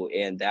Google,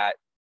 and that,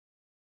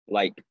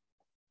 like,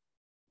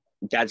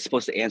 that's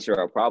supposed to answer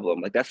our problem.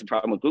 Like, that's the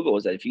problem with Google,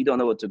 is that if you don't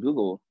know what to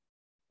Google,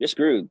 you're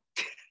screwed.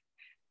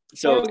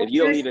 So if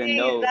you don't even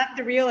know, that's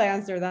the real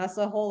answer. That's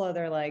a whole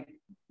other, like,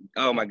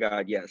 oh my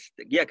God, yes.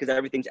 Yeah, because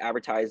everything's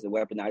advertised and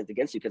weaponized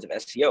against you because of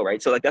SEO,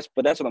 right? So like that's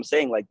what I'm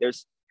saying. Like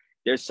there's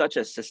such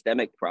a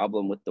systemic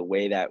problem with the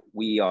way that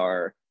we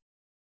are,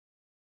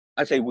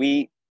 I say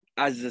we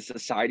as a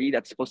society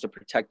that's supposed to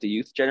protect the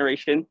youth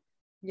generation.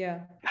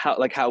 Yeah.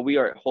 How we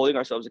are holding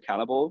ourselves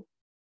accountable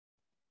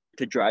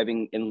to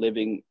driving and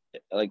living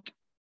like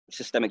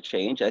systemic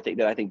change. I think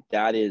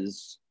that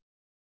is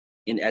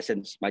in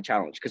essence my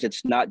challenge, because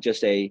it's not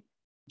just a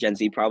Gen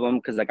Z problem,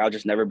 because like I'll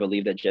just never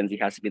believe that Gen Z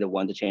has to be the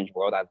one to change the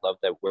world. I love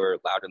that we're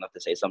loud enough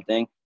to say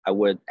something. I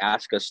would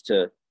ask us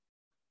to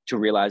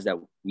realize that,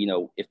 you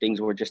know, if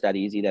things were just that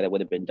easy, that it would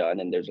have been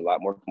done, and there's a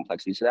lot more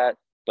complexity to that.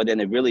 But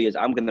then it really is,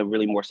 I'm going to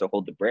really more so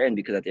hold the brand,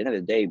 because at the end of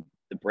the day,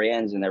 the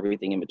brands and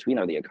everything in between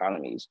are the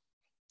economies.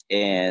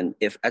 And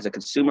if as a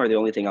consumer, the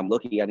only thing I'm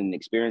looking at and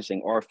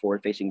experiencing are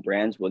forward-facing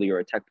brands, whether you're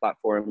a tech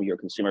platform, you're a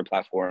consumer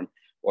platform,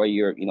 or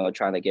you're, you know,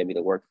 trying to get me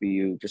to work for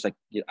you, just like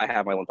I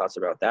have my own thoughts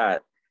about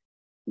that,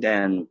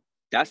 then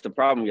that's the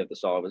problem you have to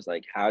solve, is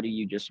like, how do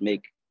you just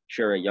make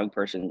sure a young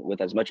person with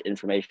as much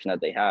information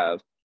that they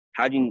have,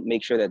 how do you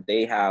make sure that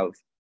they have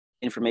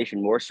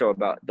information more so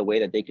about the way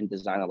that they can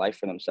design a life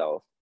for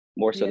themselves,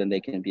 more so than they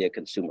can be a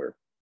consumer?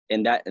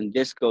 And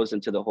this goes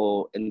into the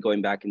whole, and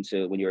going back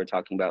into when you were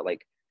talking about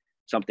like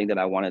something that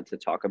I wanted to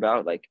talk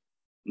about, like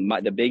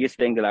the biggest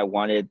thing that I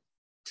wanted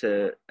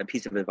to, a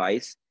piece of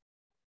advice,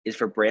 is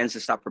for brands to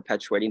stop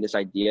perpetuating this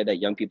idea that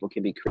young people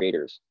can be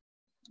creators.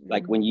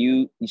 Like when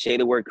you say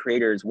the word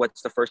creators,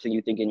 what's the first thing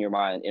you think in your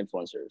mind?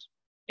 Influencers.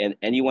 And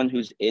anyone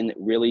who's in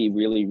really,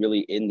 really, really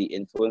in the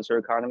influencer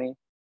economy,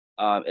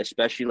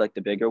 especially like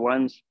the bigger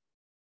ones,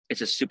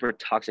 it's a super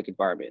toxic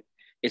environment.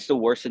 It's the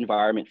worst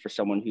environment for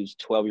someone who's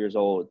 12 years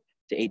old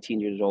to 18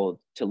 years old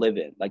to live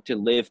in, like to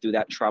live through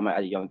that trauma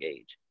at a young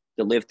age,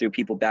 to live through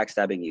people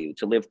backstabbing you,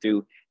 to live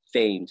through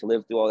fame, to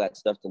live through all that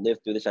stuff, to live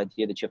through this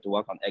idea that you have to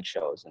walk on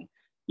eggshells, and,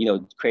 you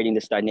know, creating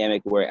this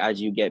dynamic where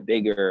as you get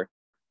bigger,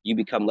 you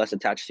become less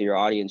attached to your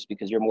audience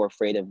because you're more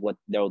afraid of what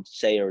they'll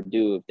say or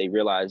do if they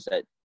realize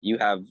that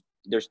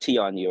there's tea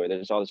on you, or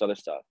there's all this other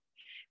stuff.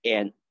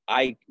 And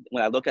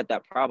when I look at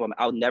that problem,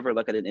 I'll never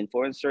look at an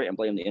influencer and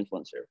blame the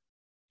influencer.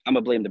 I'm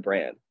gonna blame the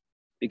brand,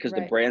 because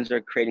the brands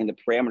are creating the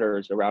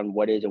parameters around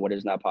what is and what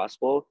is not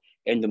possible.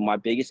 And my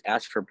biggest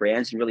ask for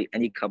brands, and really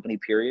any company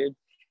period,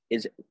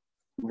 is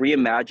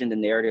reimagine the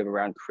narrative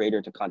around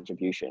creator to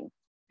contribution.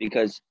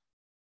 Because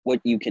what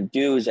you can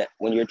do is that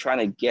when you're trying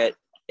to get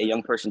a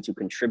young person to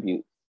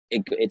contribute,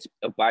 it's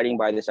abiding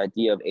by this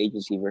idea of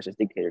agency versus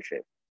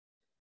dictatorship.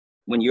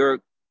 When you're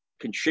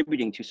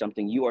contributing to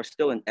something, you are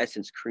still in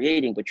essence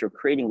creating, but you're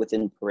creating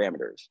within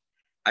parameters.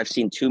 I've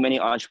seen too many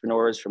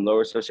entrepreneurs from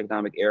lower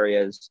socioeconomic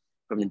areas,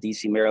 from the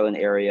DC, Maryland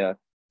area,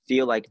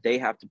 feel like they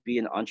have to be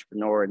an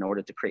entrepreneur in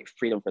order to create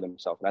freedom for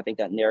themselves. And I think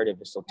that narrative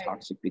is so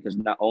toxic, because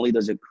not only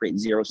does it create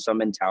zero-sum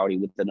mentality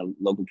within a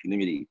local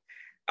community,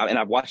 and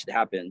I've watched it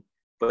happen,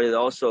 but it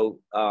also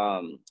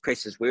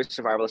creates this weird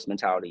survivalist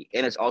mentality.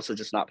 And it's also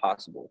just not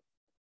possible.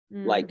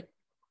 Like,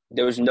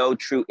 there's no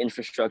true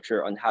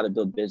infrastructure on how to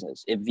build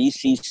business. If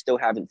VCs still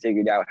haven't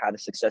figured out how to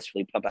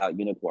successfully pump out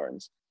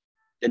unicorns,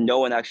 then no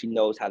one actually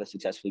knows how to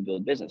successfully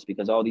build business,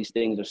 because all these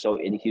things are so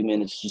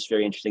inhuman. It's just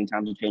very interesting,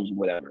 times are changing,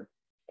 whatever.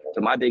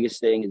 So my biggest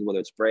thing is, whether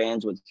it's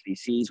brands, whether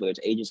it's VCs, whether it's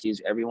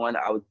agencies, everyone,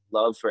 I would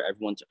love for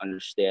everyone to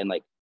understand,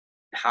 like,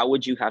 how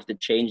would you have to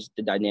change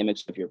the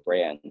dynamics of your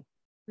brand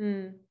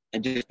and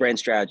just brand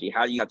strategy?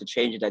 How do you have to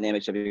change the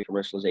dynamics of your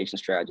commercialization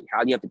strategy?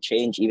 How do you have to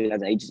change, even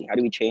as an agency, how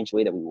do we change the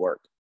way that we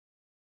work?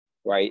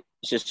 Right?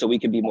 It's just so we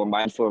can be more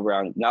mindful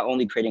around not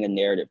only creating a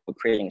narrative, but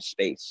creating a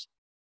space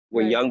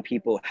where young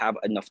people have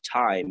enough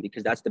time,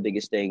 because that's the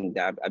biggest thing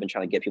that I've been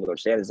trying to get people to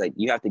understand is like,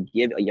 you have to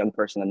give a young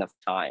person enough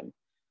time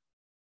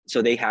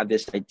so they have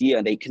this idea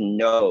and they can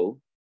know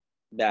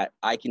that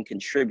I can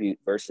contribute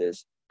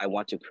versus I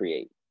want to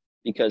create,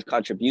 because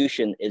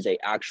contribution is a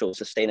actual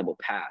sustainable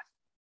path,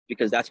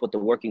 because that's what the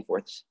working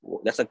force,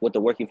 that's like what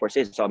the working force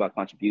is. It's all about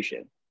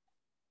contribution.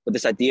 But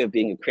this idea of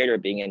being a creator,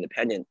 being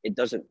independent, it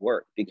doesn't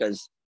work,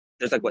 because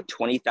there's like what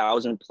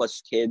 20,000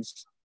 plus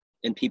kids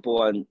and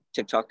people on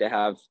TikTok that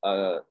have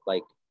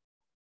like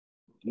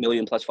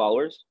million plus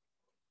followers.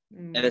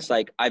 And it's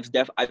like,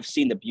 I've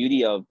seen the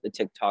beauty of the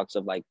TikToks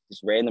of like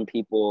just random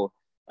people,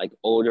 like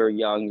older,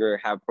 younger,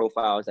 have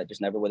profiles that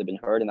just never would have been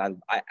heard. And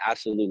I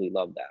absolutely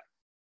love that.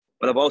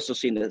 But I've also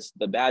seen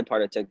the bad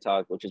part of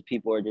TikTok, which is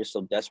people are just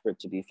so desperate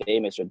to be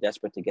famous or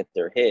desperate to get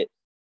their hit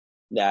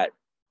that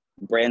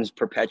brands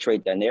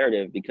perpetuate that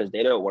narrative because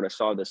they don't want to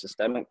solve the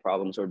systemic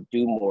problems or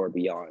do more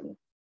beyond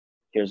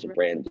here's a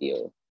brand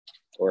deal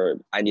or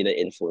I need an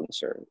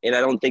influencer. And I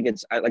don't think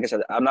it's, like I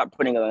said, I'm not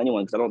putting it on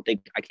anyone because I don't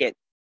think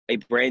a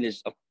brand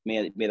is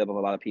made up of a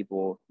lot of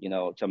people, you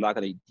know, so I'm not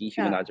going to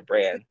dehumanize a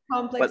brand.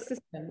 Complex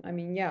system. I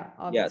mean, yeah,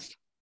 obviously.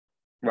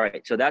 Yes.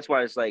 Right. So that's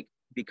why it's like,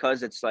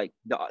 because it's like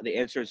the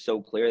answer is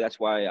so clear. That's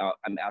why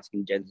I'm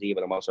asking Gen Z,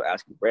 but I'm also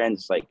asking brands.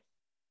 It's like,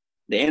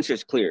 the answer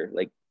is clear.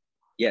 Like,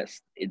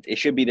 yes, it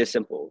should be this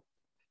simple,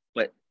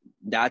 but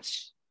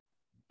that's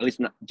at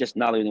least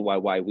not only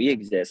why we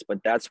exist,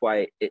 but that's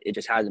why it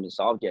just hasn't been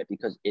solved yet,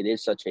 because it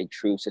is such a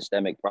true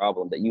systemic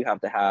problem that you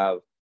have to have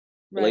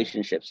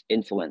relationships,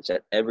 influence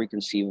at every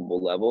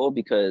conceivable level,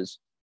 because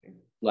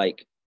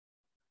like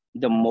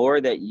the more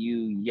that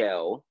you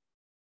yell,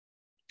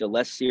 the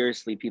less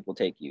seriously people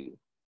take you.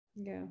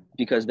 Yeah.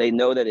 Because they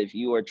know that if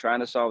you are trying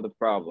to solve the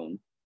problem,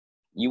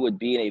 you would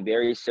be in a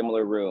very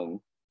similar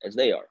room as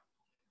they are.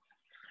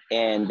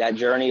 And that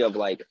journey of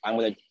like, I'm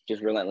going to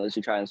just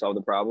relentlessly try and solve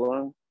the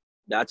problem,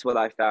 that's what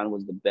I found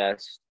was the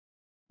best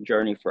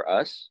journey for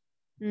us.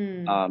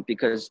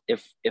 Because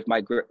if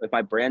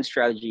my brand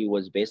strategy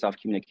was based off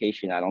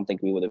communication, I don't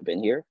think we would have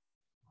been here.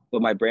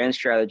 But my brand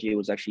strategy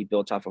was actually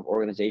built off of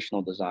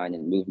organizational design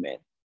and movement,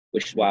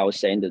 which is why I was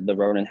saying that the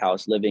Ronin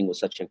House Living was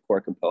such a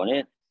core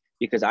component.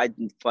 Because I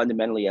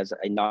fundamentally, as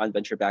a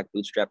non-venture backed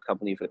bootstrap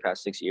company for the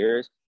past 6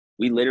 years,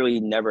 we literally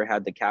never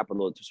had the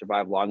capital to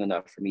survive long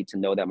enough for me to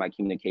know that my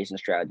communication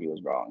strategy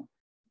was wrong.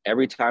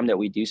 Every time that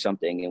we do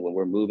something, and when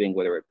we're moving,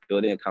 whether we're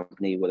building a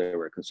company, whether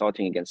we're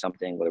consulting against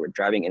something, whether we're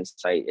driving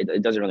insight,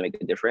 it doesn't really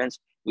make a difference.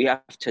 We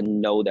have to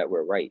know that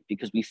we're right,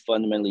 because we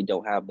fundamentally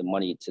don't have the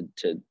money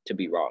to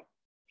be wrong.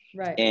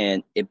 Right.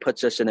 And it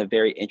puts us in a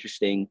very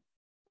interesting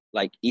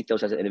like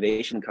ethos as an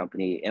innovation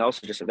company, and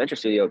also just a venture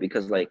studio,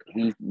 because like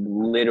we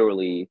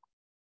literally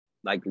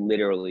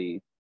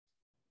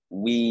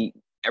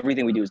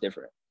everything we do is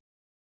different.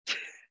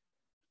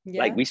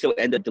 Yeah. Like we still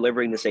end up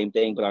delivering the same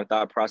thing, but our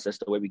thought process,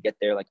 the way we get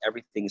there, like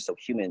everything is so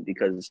human,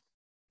 because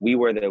we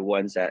were the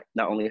ones that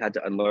not only had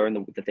to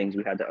unlearn the things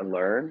we had to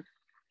unlearn,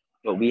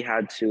 but we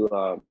had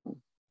to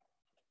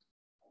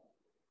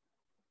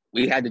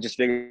just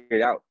figure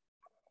it out.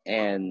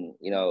 And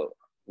you know,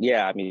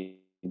 yeah, I mean,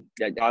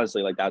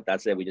 honestly, like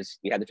that's it. We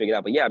had to figure it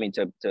out. But yeah, I mean,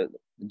 to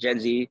Gen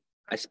Z,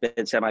 I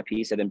said my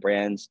piece, and then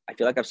brands, I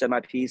feel like I've said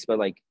my piece, but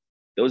like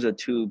those are the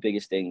two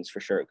biggest things for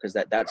sure, because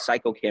that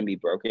cycle can be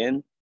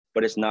broken,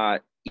 but it's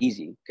not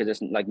easy, because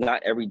it's like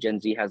not every Gen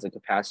Z has the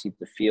capacity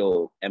to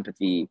feel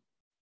empathy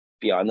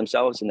beyond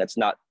themselves, and that's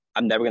not.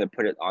 I'm never going to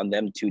put it on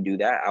them to do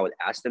that. I would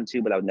ask them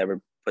to, but I would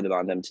never put it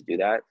on them to do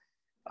that.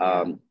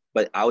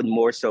 But I would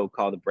more so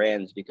call the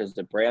brands, because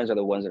the brands are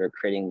the ones that are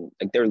creating,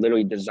 like they're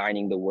literally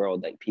designing the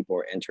world that people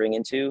are entering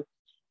into.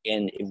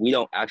 And if we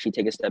don't actually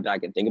take a step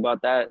back and think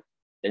about that,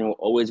 then we're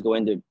always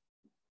going to,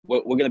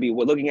 we're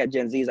looking at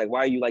Gen Z's like, why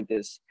are you like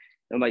this?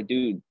 And I'm like,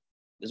 dude,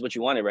 this is what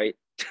you wanted, right?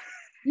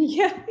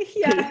 Yeah.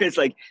 It's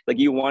like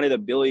you wanted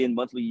 1 billion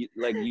monthly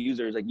like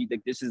users, like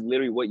this is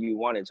literally what you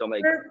wanted. So I'm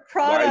like, we're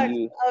product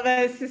of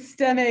a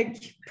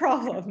systemic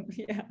problem.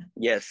 Yeah.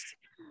 Yes.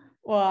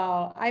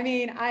 Wow. I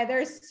mean,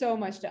 there's so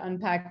much to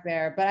unpack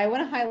there, but I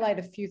want to highlight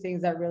a few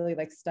things that really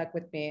like stuck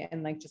with me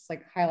and like just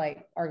like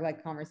highlight our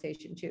like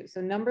conversation too. So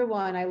number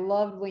one, I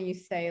loved when you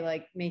say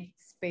like make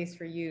space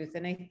for youth.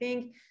 And I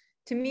think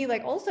to me,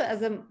 like also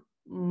as a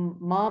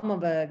mom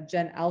of a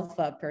Gen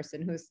Alpha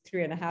person who's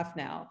 3.5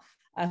 now,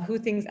 who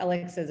thinks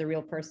Alexa is a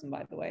real person,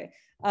 by the way.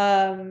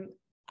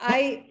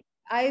 I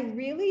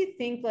really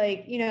think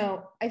like, you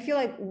know, I feel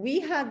like we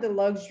had the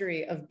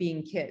luxury of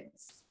being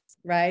kids,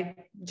 right?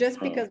 Just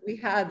because we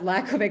had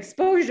lack of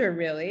exposure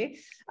really,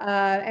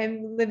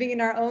 and living in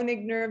our own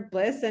ignorant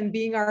bliss and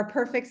being our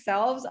perfect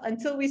selves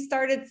until we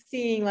started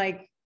seeing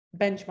like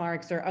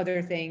benchmarks or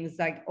other things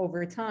like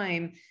over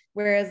time.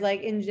 Whereas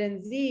like in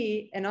Gen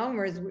Z and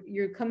onwards,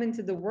 you come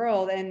into the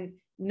world and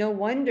no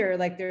wonder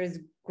like there's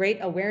great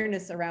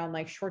awareness around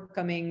like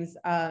shortcomings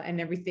and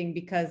everything,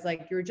 because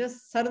like you're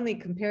just suddenly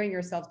comparing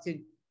yourself to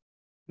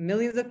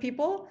millions of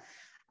people.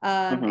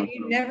 And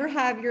you never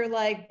have your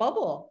like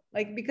bubble,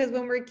 like, because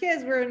when we're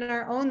kids, we're in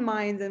our own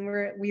minds and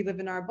we live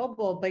in our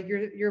bubble, but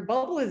your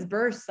bubble is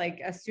burst like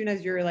as soon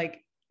as you're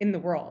like in the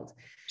world.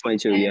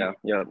 22. And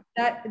yeah.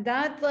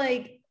 That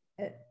like,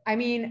 I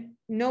mean,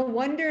 no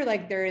wonder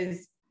like there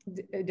is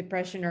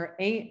depression or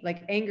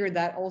like anger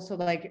that also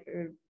like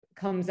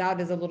comes out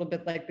as a little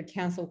bit like the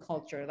cancel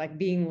culture, like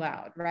being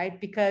loud,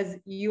 right? Because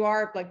you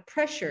are like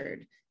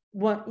pressured,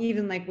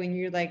 even like when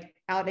you're like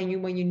out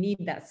and when you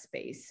need that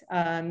space,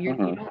 you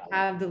don't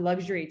have the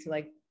luxury to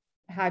like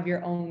have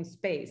your own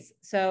space.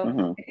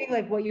 So I think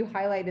like what you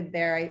highlighted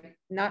there,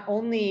 not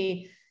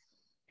only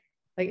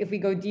like if we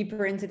go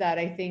deeper into that,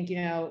 I think, you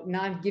know,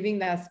 not giving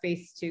that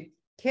space to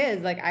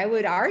kids, like I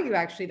would argue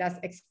actually that's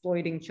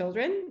exploiting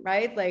children,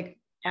 right? Like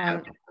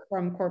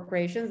from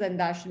corporations, and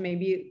that should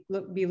maybe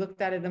be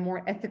looked at as a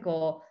more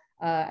ethical,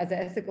 as an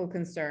ethical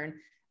concern.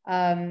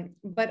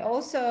 But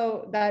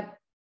also that,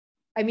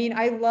 I mean,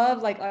 I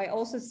love, like, I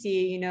also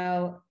see, you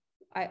know,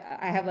 I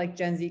have like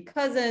Gen Z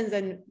cousins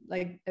and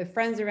like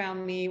friends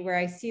around me where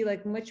I see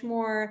like much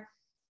more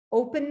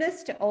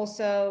openness to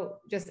also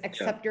just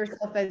accept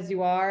yourself as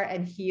you are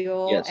and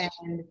heal.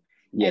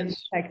 And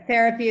like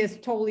therapy is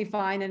totally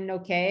fine and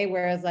okay.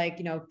 Whereas like,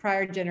 you know,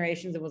 prior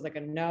generations, it was like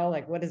a no,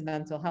 like what is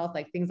mental health,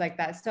 like things like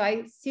that. So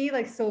I see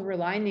like silver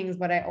linings,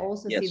 but I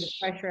also see the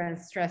pressure and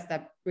stress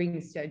that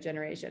brings to a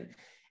generation.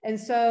 And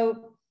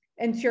so,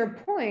 and to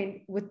your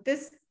point, with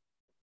this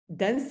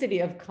density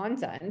of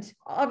content,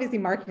 obviously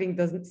marketing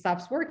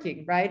stops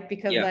working, right?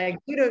 Because like,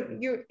 you know,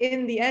 you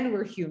in the end,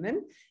 we're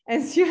human,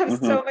 and so you have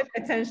so much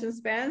attention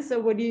span. So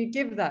what do you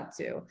give that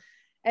to?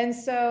 And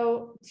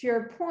so to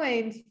your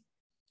point,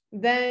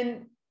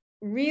 then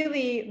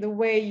really the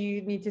way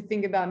you need to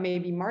think about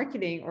maybe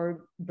marketing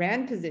or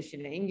brand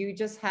positioning, you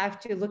just have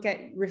to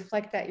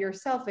reflect at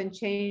yourself and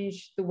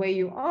change the way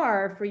you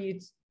are for you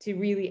to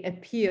really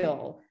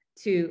appeal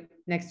to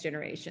next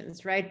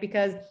generations, right?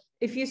 Because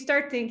if you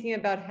start thinking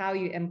about how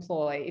you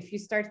employ, if you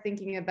start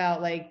thinking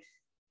about like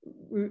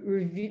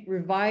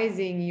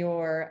revising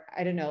your,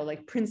 I don't know,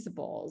 like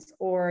principles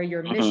or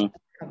your mission of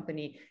the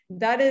company,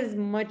 that is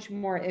much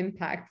more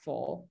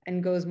impactful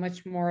and goes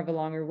much more of a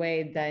longer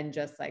way than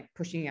just like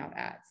pushing out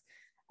ads.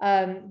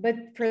 But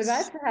for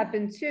that to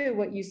happen too,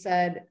 what you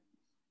said,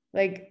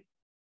 like,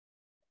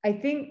 I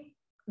think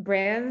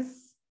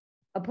brands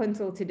up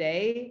until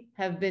today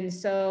have been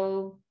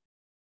so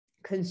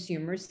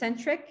consumer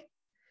centric.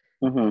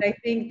 I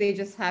think they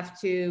just have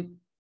to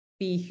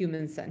be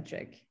human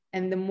centric.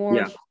 And the more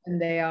human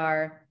they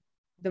are,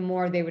 the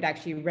more they would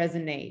actually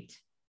resonate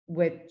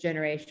with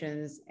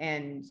generations.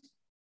 And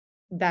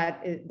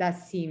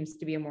that seems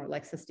to be a more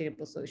like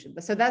sustainable solution.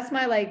 So that's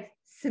my like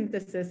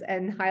synthesis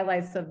and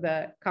highlights of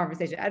the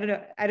conversation. I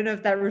don't know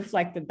if that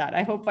reflected that.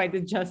 I hope I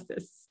did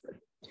justice.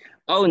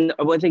 Oh, no,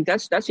 well, I think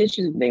that's the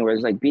interesting thing, where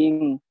it's like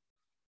being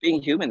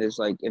human is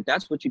like, if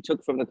that's what you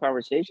took from the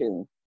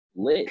conversation,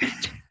 lit.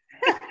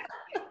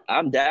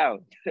 I'm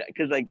down.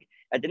 Because like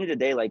at the end of the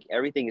day, like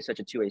everything is such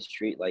a two-way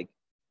street. Like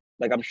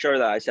I'm sure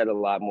that I said a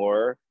lot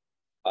more.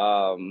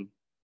 I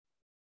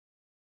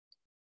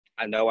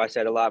know I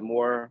said a lot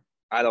more.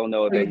 I don't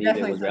know if any of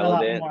it was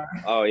relevant.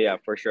 Oh yeah,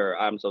 for sure.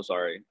 I'm so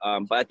sorry.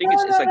 But I think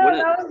it's like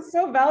that was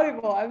so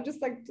valuable. I'm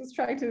just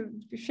trying to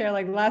share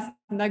like last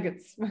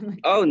nuggets.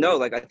 Oh no,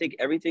 like I think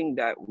everything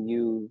that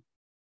you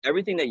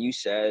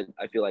said,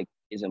 I feel like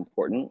is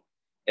important.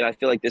 And I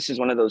feel like this is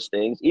one of those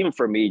things, even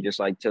for me, just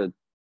like to,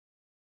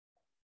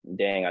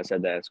 dang, I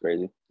said that, it's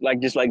crazy. Like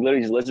just like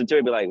literally just listen to it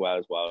and be like, wow,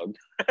 it's wild.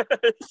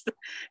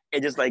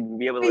 And just like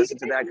be able to listen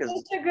to that, because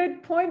it's such a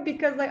good point,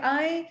 because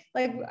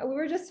we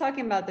were just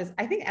talking about this.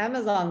 I think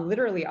Amazon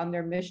literally on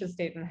their mission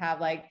statement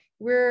have like,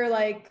 we're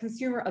like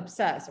consumer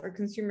obsessed or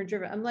consumer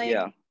driven. I'm like,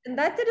 and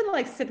that didn't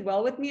like sit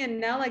well with me. And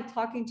now like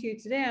talking to you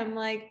today, I'm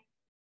like,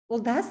 well,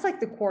 that's like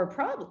the core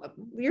problem.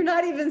 You're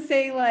not even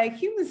saying like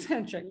human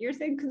centric, you're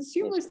saying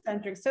consumer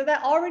centric. So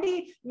that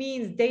already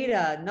means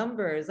data,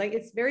 numbers, like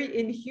it's very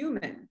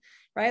inhuman,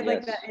 right?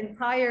 Like the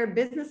entire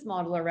business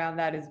model around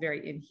that is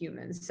very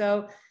inhuman.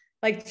 So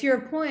like to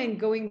your point,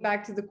 going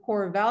back to the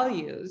core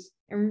values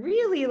and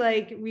really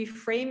like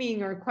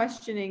reframing or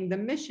questioning the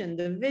mission,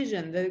 the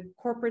vision, the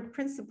corporate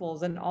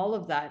principles and all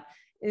of that,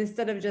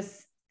 instead of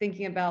just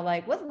thinking about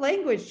like, what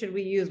language should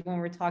we use when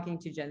we're talking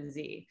to Gen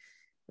Z?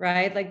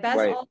 Right? Like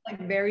that's all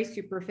like very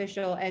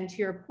superficial. And to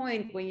your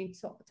point, when you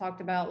talked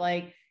about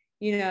like,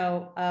 you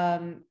know,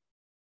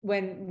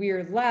 when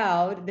we're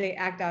loud, they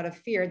act out of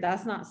fear.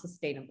 That's not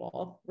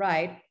sustainable,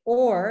 right?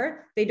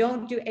 Or they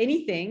don't do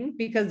anything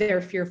because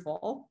they're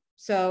fearful.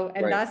 So,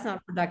 and that's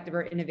not productive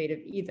or innovative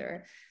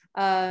either.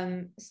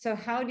 So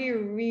how do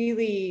you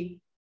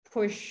really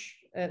push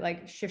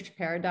like shift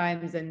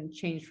paradigms and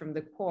change from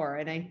the core?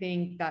 And I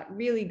think that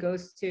really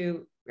goes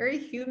to very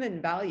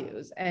human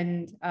values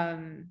and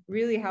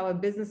really how a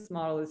business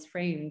model is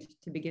framed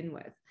to begin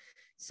with.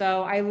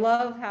 So I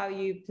love how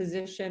you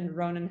positioned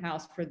Ronan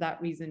House for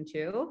that reason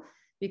too,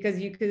 because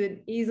you could have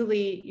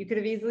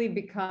easily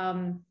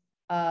become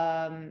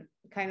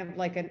kind of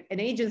like an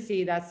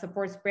agency that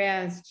supports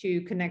brands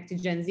to connect to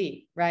Gen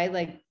Z, right?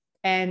 Like,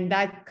 and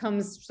that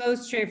comes so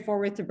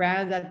straightforward to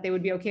brands that they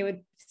would be okay with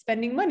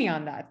spending money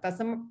on that.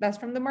 That's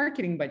from the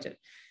marketing budget.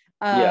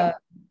 Yeah.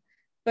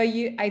 But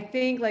I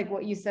think like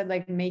what you said,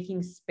 like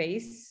making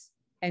space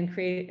and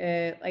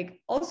create, like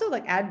also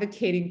like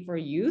advocating for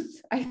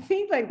youth. I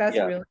think like that's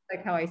really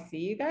like how I see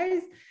you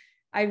guys.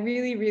 I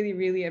really, really,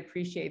 really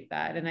appreciate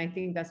that, and I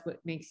think that's what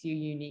makes you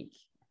unique.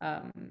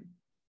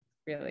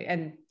 Really,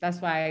 and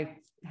that's why I'm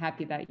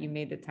happy that you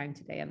made the time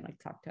today and like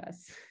talk to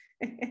us.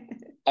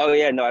 Oh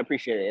yeah, no, I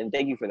appreciate it, and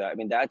thank you for that. I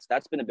mean,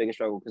 that's been a biggest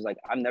struggle because like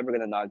I'm never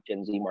gonna knock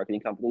Gen Z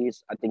marketing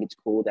companies. I think it's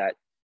cool that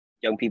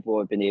young people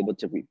have been able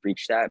to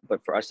reach that, but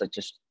for us, that's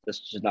just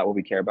not what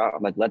we care about.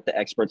 I'm like, let the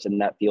experts in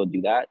that field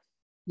do that.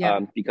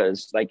 Yeah.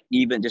 Because like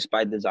even just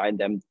by design,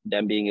 them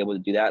being able to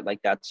do that, like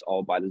that's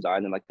all by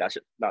design, and like that's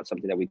not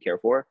something that we care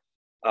for.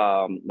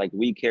 Like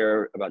we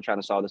care about trying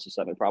to solve the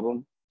systemic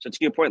problem. So to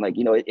your point, like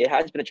it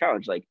has been a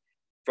challenge. Like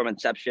from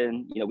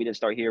inception, we didn't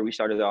start here. We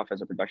started off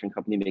as a production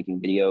company making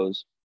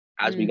videos.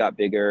 As we got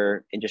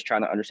bigger and just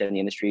trying to understand the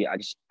industry,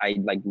 I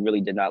like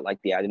really did not like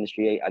the ad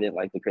industry. I didn't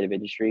like the creative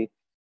industry.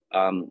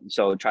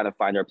 So trying to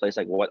find our place,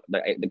 like what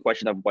the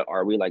question of what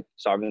are we, like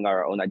solving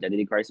our own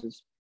identity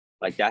crisis,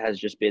 like that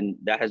has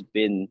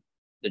been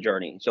the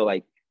journey. So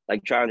like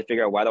trying to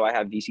figure out, why do I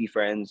have VC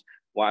friends?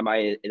 Why am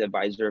I an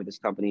advisor of this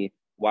company?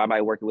 Why am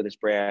I working with this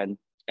brand?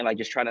 And like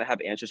just trying to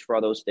have answers for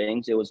all those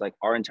things. It was like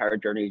our entire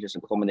journey is just a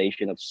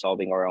culmination of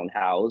solving our own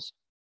hows,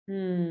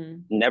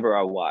 never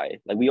our why.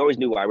 Like we always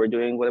knew why we're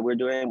doing what we're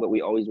doing, but we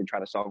always were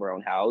trying to solve our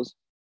own hows.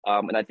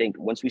 And I think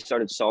once we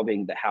started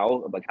solving the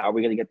how, of like how are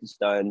we going to get this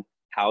done,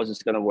 how is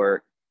this going to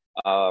work,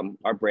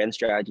 our brand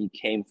strategy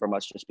came from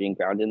us just being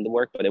grounded in the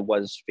work, but it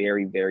was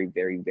very, very,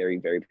 very, very,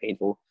 very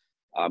painful.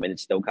 And it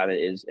still kind of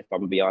is, if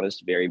I'm gonna be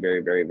honest, very,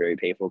 very, very, very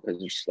painful, because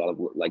there's just a lot of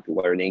like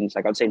learnings.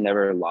 Like I'd say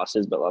never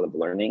losses, but a lot of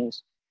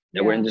learnings.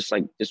 And we're in just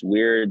like this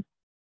weird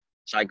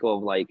cycle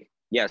of like,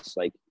 yes,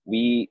 like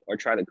we are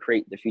trying to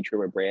create the future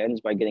of our brands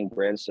by getting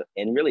brands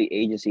and really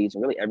agencies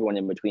and really everyone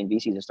in between,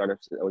 VCs and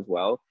startups as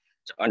well,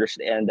 to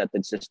understand that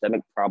the systemic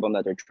problem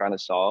that they're trying to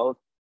solve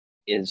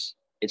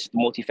it's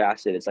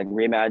multifaceted. It's like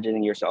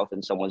reimagining yourself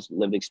in someone's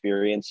lived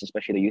experience,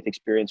 especially the youth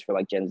experience for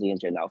like Gen Z and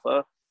Gen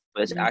Alpha.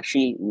 But it's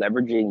actually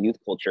leveraging youth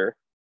culture,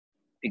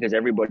 because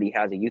everybody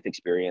has a youth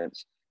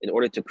experience, in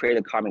order to create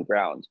a common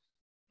ground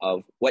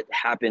of what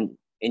happened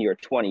in your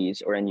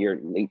 20s or in your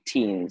late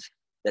teens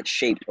that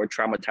shaped or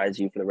traumatized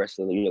you for the rest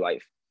of your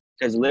life.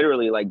 Because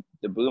literally, like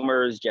the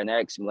boomers, Gen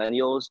X,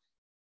 millennials,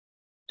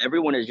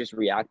 everyone is just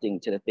reacting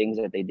to the things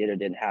that they did or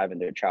didn't have in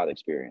their child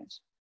experience,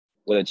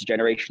 whether it's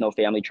generational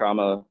family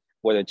trauma,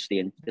 whether it's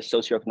the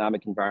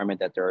socioeconomic environment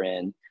that they're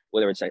in,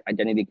 whether it's like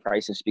identity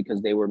crisis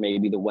because they were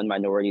maybe the one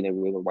minority and they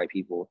were white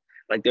people.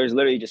 Like there's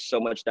literally just so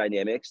much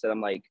dynamics that I'm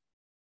like,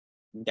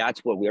 that's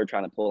what we're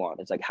trying to pull on.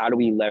 It's like, how do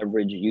we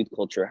leverage youth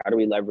culture? How do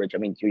we leverage, I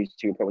mean, to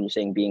your point when you're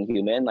saying being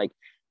human, like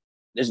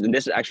this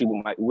is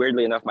actually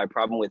weirdly enough, my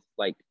problem with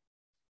like,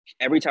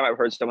 every time I've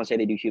heard someone say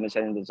they do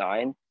human-centered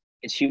design,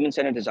 it's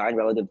human-centered design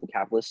relative to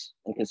capitalism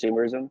and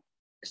consumerism.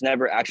 It's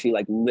never actually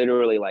like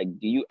literally like,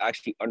 do you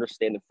actually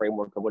understand the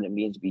framework of what it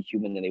means to be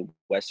human in a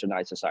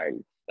westernized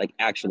society? Like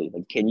actually,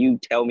 like, can you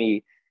tell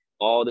me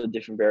all the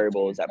different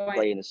variables that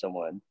play into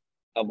someone,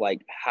 of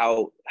like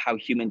how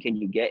human can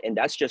you get? And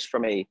that's just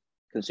from a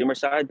consumer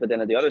side. But then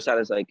on the other side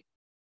is like,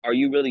 are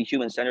you really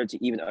human-centered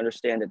to even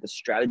understand that the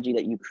strategy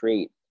that you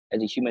create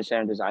as a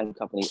human-centered design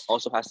company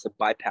also has to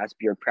bypass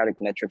bureaucratic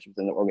metrics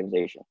within the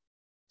organization?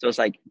 So it's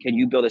like, can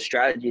you build a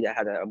strategy that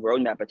had a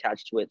roadmap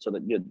attached to it, so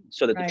that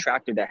the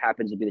tractor that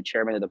happens to be the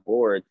chairman of the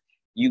board,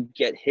 you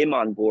get him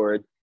on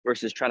board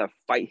versus trying to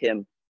fight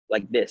him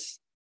like this.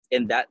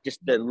 And that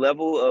just the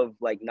level of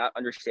like not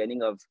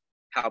understanding of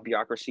how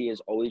bureaucracy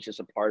is always just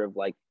a part of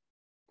like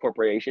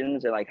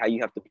corporations, and like how you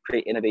have to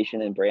create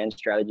innovation and brand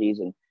strategies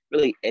and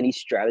really any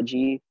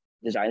strategy,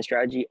 design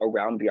strategy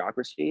around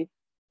bureaucracy.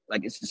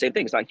 Like it's the same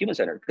thing. It's not human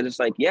centered, because it's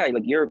like, yeah,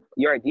 like your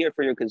idea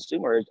for your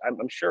consumers, I'm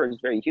sure is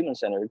very human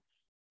centered.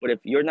 But if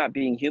you're not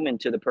being human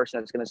to the person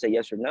that's going to say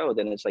yes or no,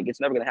 then it's like, it's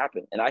never going to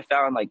happen. And I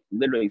found like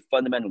literally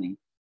fundamentally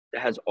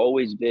that has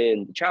always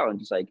been the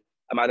challenge. It's like,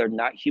 I'm either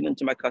not human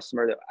to my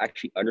customer to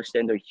actually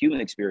understand their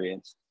human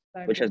experience,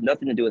 which has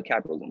nothing to do with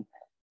capitalism.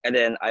 And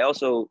then I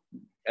also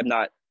am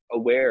not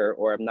aware,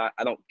 or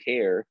I don't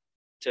care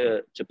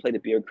to play the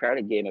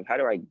bureaucratic game of how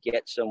do I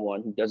get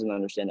someone who doesn't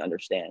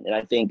understand. And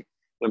I think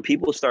when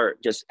people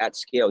start just at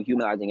scale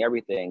humanizing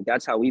everything,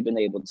 that's how we've been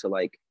able to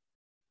like,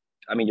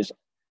 I mean, just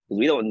because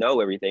we don't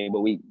know everything,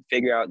 but we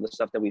figure out the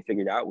stuff that we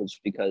figured out was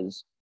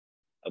because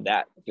of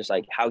that. Just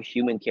like, how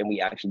human can we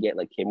actually get?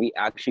 Like, can we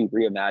actually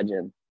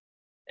reimagine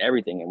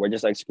everything? And we're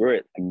just like, screw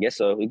it, I guess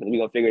so. We're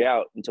gonna figure it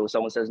out until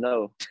someone says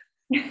no.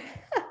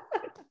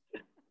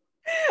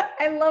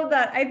 I love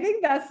that. I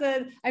think that's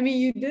it. I mean,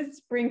 you did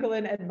sprinkle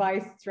in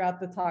advice throughout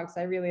the talk, so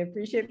I really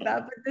appreciate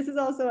that. But this is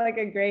also like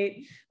a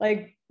great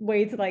like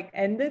way to like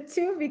end it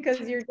too,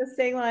 because you're just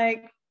saying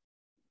like,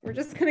 we're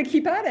just going to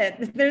keep at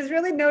it. There's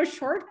really no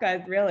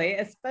shortcut, really,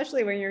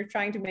 especially when you're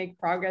trying to make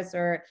progress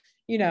or,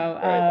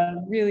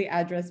 really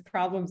address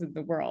problems in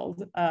the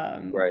world.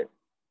 Right.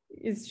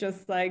 It's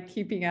just like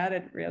keeping at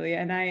it, really.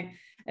 And I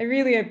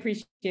really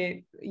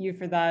appreciate you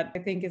for that. I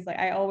think it's like,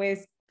 I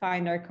always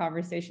find our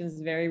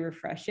conversations very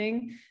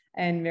refreshing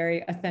and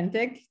very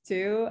authentic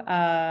too.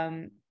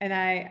 And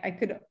I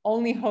could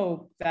only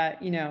hope that,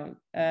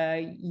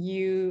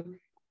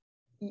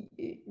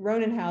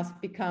 Ronin House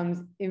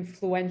becomes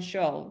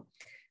influential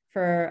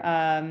for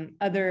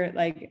other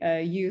like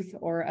youth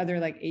or other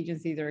like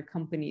agencies or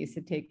companies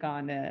to take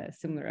on a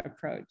similar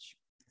approach.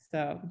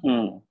 So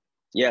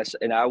yes,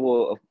 and I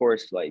will, of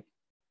course, like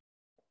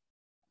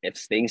if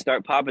things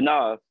start popping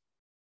off,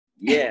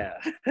 yeah.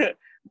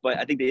 But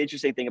I think the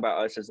interesting thing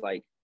about us is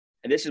like,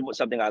 and this is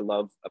something I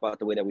love about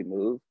the way that we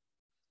move,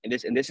 and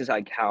this is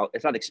like how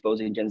it's not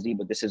exposing Gen Z,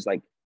 but this is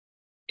like,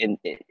 and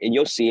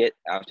you'll see it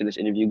after this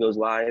interview goes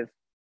live.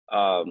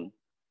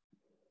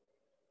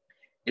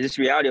 Is this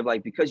reality of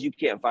like, because you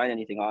can't find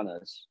anything on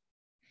us,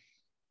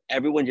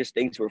 everyone just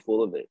thinks we're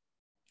full of it.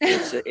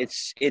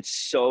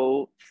 It's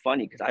so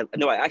funny because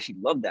I actually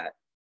love that,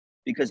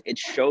 because it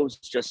shows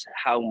just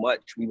how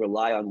much we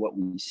rely on what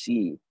we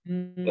see,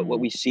 but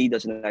what we see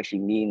doesn't actually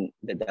mean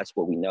that that's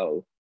what we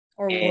know.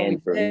 Or and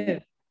what we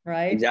live,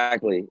 right?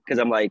 Exactly. Because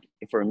I'm like,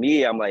 for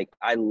me, I'm like,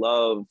 I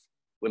love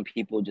when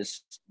people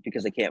just,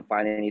 because they can't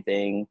find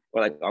anything,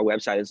 or like our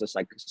website is just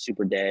like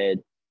super dead.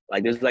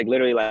 Like there's like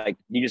literally like,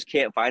 you just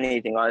can't find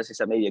anything on us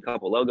except maybe a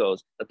couple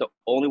logos. But the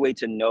only way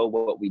to know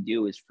what we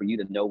do is for you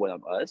to know one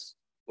of us,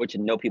 or to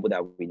know people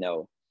that we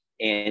know.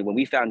 And when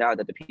we found out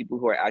that the people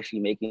who are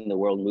actually making the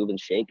world move and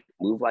shake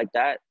move like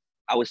that,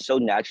 I was so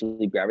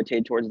naturally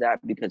gravitated towards that,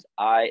 because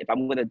if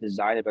I'm going to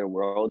design a better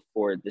world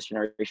for this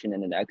generation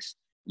and the next,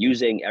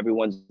 using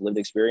everyone's lived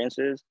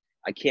experiences,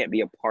 I can't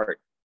be a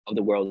part of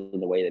the world in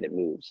the way that it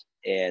moves.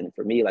 And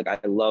for me, like, I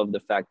love the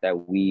fact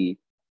that we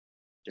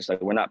just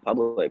like, we're not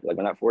public, like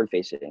we're not forward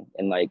facing.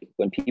 And like,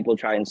 when people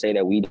try and say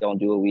that we don't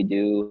do what we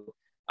do,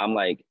 I'm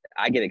like,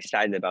 I get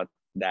excited about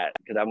that,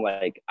 because I'm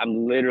like, I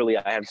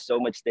have so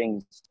much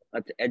things,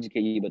 not to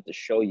educate you, but to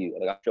show you.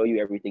 Like, I'll show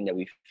you everything that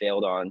we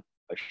failed on,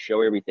 I'll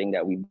show everything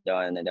that we've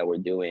done and that we're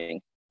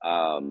doing.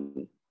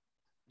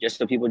 Just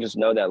so people just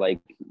know that like,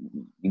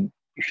 you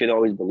should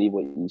always believe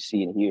what you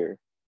see and hear.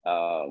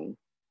 You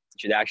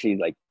should actually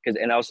like, because,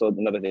 and also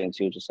another thing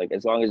too, just like,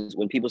 as long as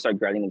when people start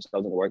grounding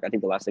themselves in the work, I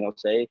think the last thing I'll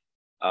say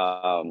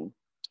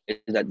is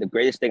that the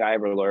greatest thing I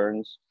ever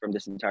learned from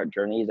this entire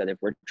journey is that if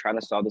we're trying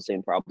to solve the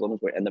same problems,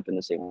 we'll end up in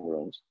the same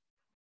rooms.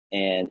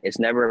 And it's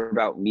never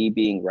about me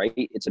being right.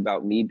 It's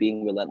about me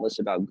being relentless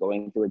about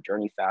going through a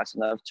journey fast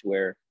enough to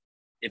where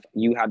if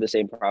you have the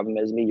same problem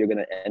as me, you're going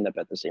to end up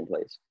at the same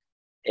place.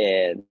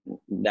 And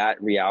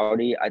that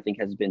reality, I think,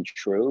 has been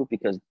true,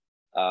 because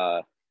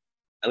at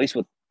least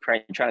with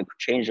trying to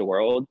change the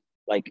world,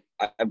 like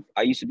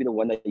I used to be the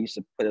one that used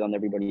to put it on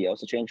everybody else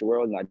to change the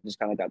world. And I just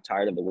kind of got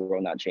tired of the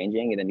world not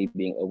changing, and then me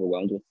being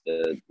overwhelmed with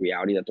the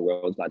reality that the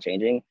world is not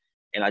changing.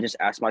 And I just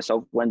asked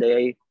myself one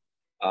day,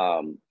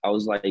 I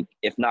was like,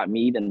 if not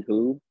me, then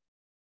who?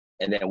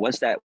 And then once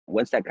that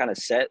kind of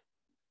set,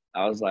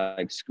 I was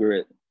like, screw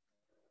it.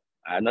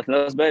 I have nothing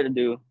else better to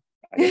do.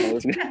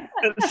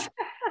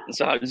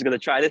 So I'm just gonna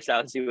try this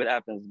out and see what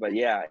happens. But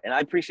yeah, and I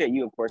appreciate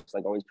you, of course,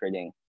 like always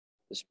creating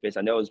the space.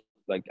 I know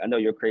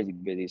you're crazy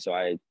busy, so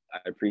I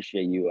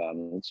appreciate you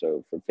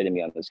so for fitting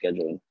me on the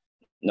schedule. And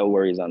no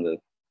worries on the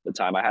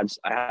time. I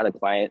had a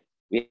client.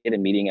 We had a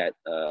meeting at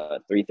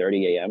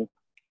 3:30 a.m.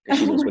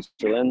 She's in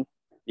Switzerland.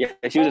 Yeah,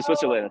 she was in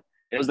Switzerland.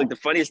 It was like the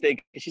funniest thing.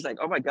 She's like,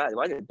 "Oh my God,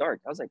 why is it dark?"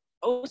 I was like,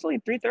 "Oh, it's only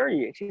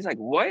 3:30." She's like,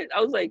 "What?"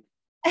 I was like,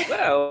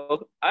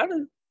 "Well, I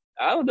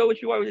don't know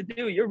what you want me to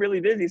do. You're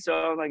really busy." So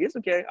I'm like, "It's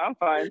okay. I'm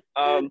fine."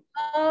 Oh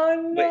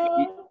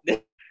no.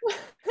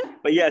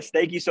 But yes,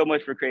 thank you so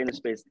much for creating the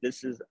space.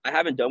 I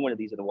haven't done one of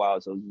these in a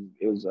while, so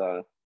it was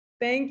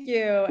thank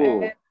you.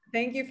 Cool. And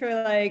thank you for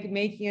like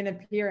making an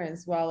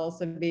appearance while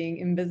also being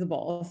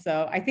invisible.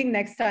 So I think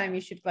next time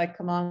you should like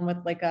come on with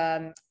like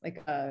a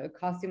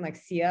costume like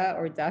Sia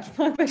or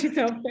Dashma, but you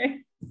know,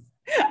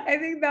 I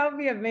think that would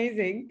be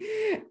amazing.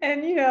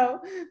 And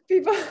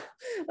people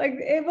like,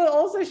 it will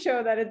also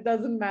show that it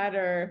doesn't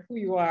matter who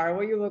you are,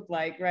 what you look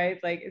like, right?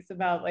 Like it's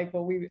about like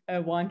what we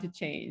want to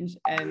change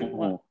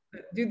and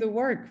do the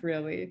work,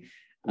 really.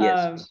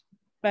 Yes.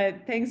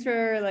 But thanks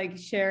for like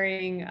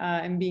sharing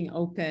and being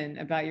open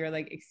about your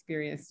like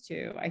experience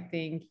too. I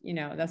think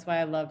that's why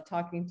I love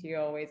talking to you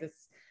always.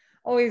 It's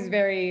always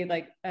very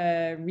like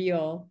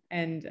real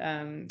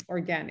and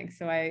organic.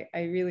 So I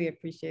really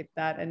appreciate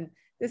that. And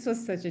this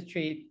was such a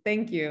treat.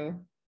 Thank you.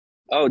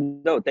 Oh,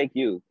 no, thank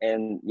you.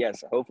 And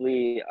yes,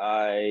 hopefully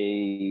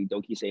I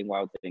don't keep saying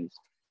wild things.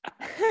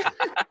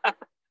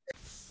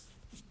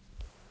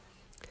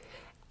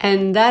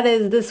 And that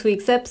is this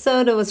week's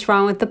episode of What's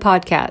Wrong with the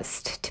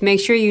Podcast. To To make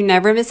sure you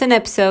never miss an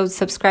episode,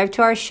 subscribe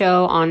to our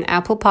show on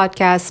Apple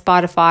Podcasts,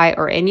 Spotify,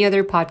 or any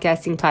other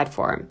podcasting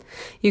platform.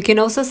 You can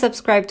also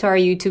subscribe to our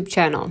YouTube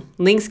channel.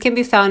 Links can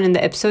be found in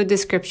the episode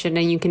description,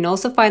 and you can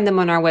also find them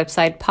on our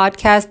website,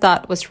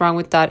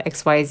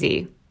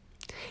 podcast.what'swrongwith.xyz.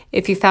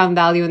 If you found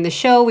value in the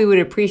show, we would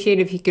appreciate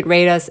if you could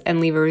rate us and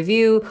leave a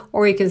review,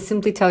 or you can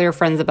simply tell your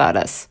friends about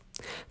us.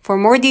 For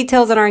more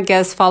details on our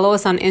guests, follow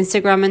us on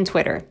Instagram and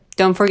Twitter.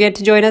 Don't forget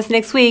to join us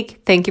next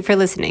week. Thank you for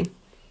listening.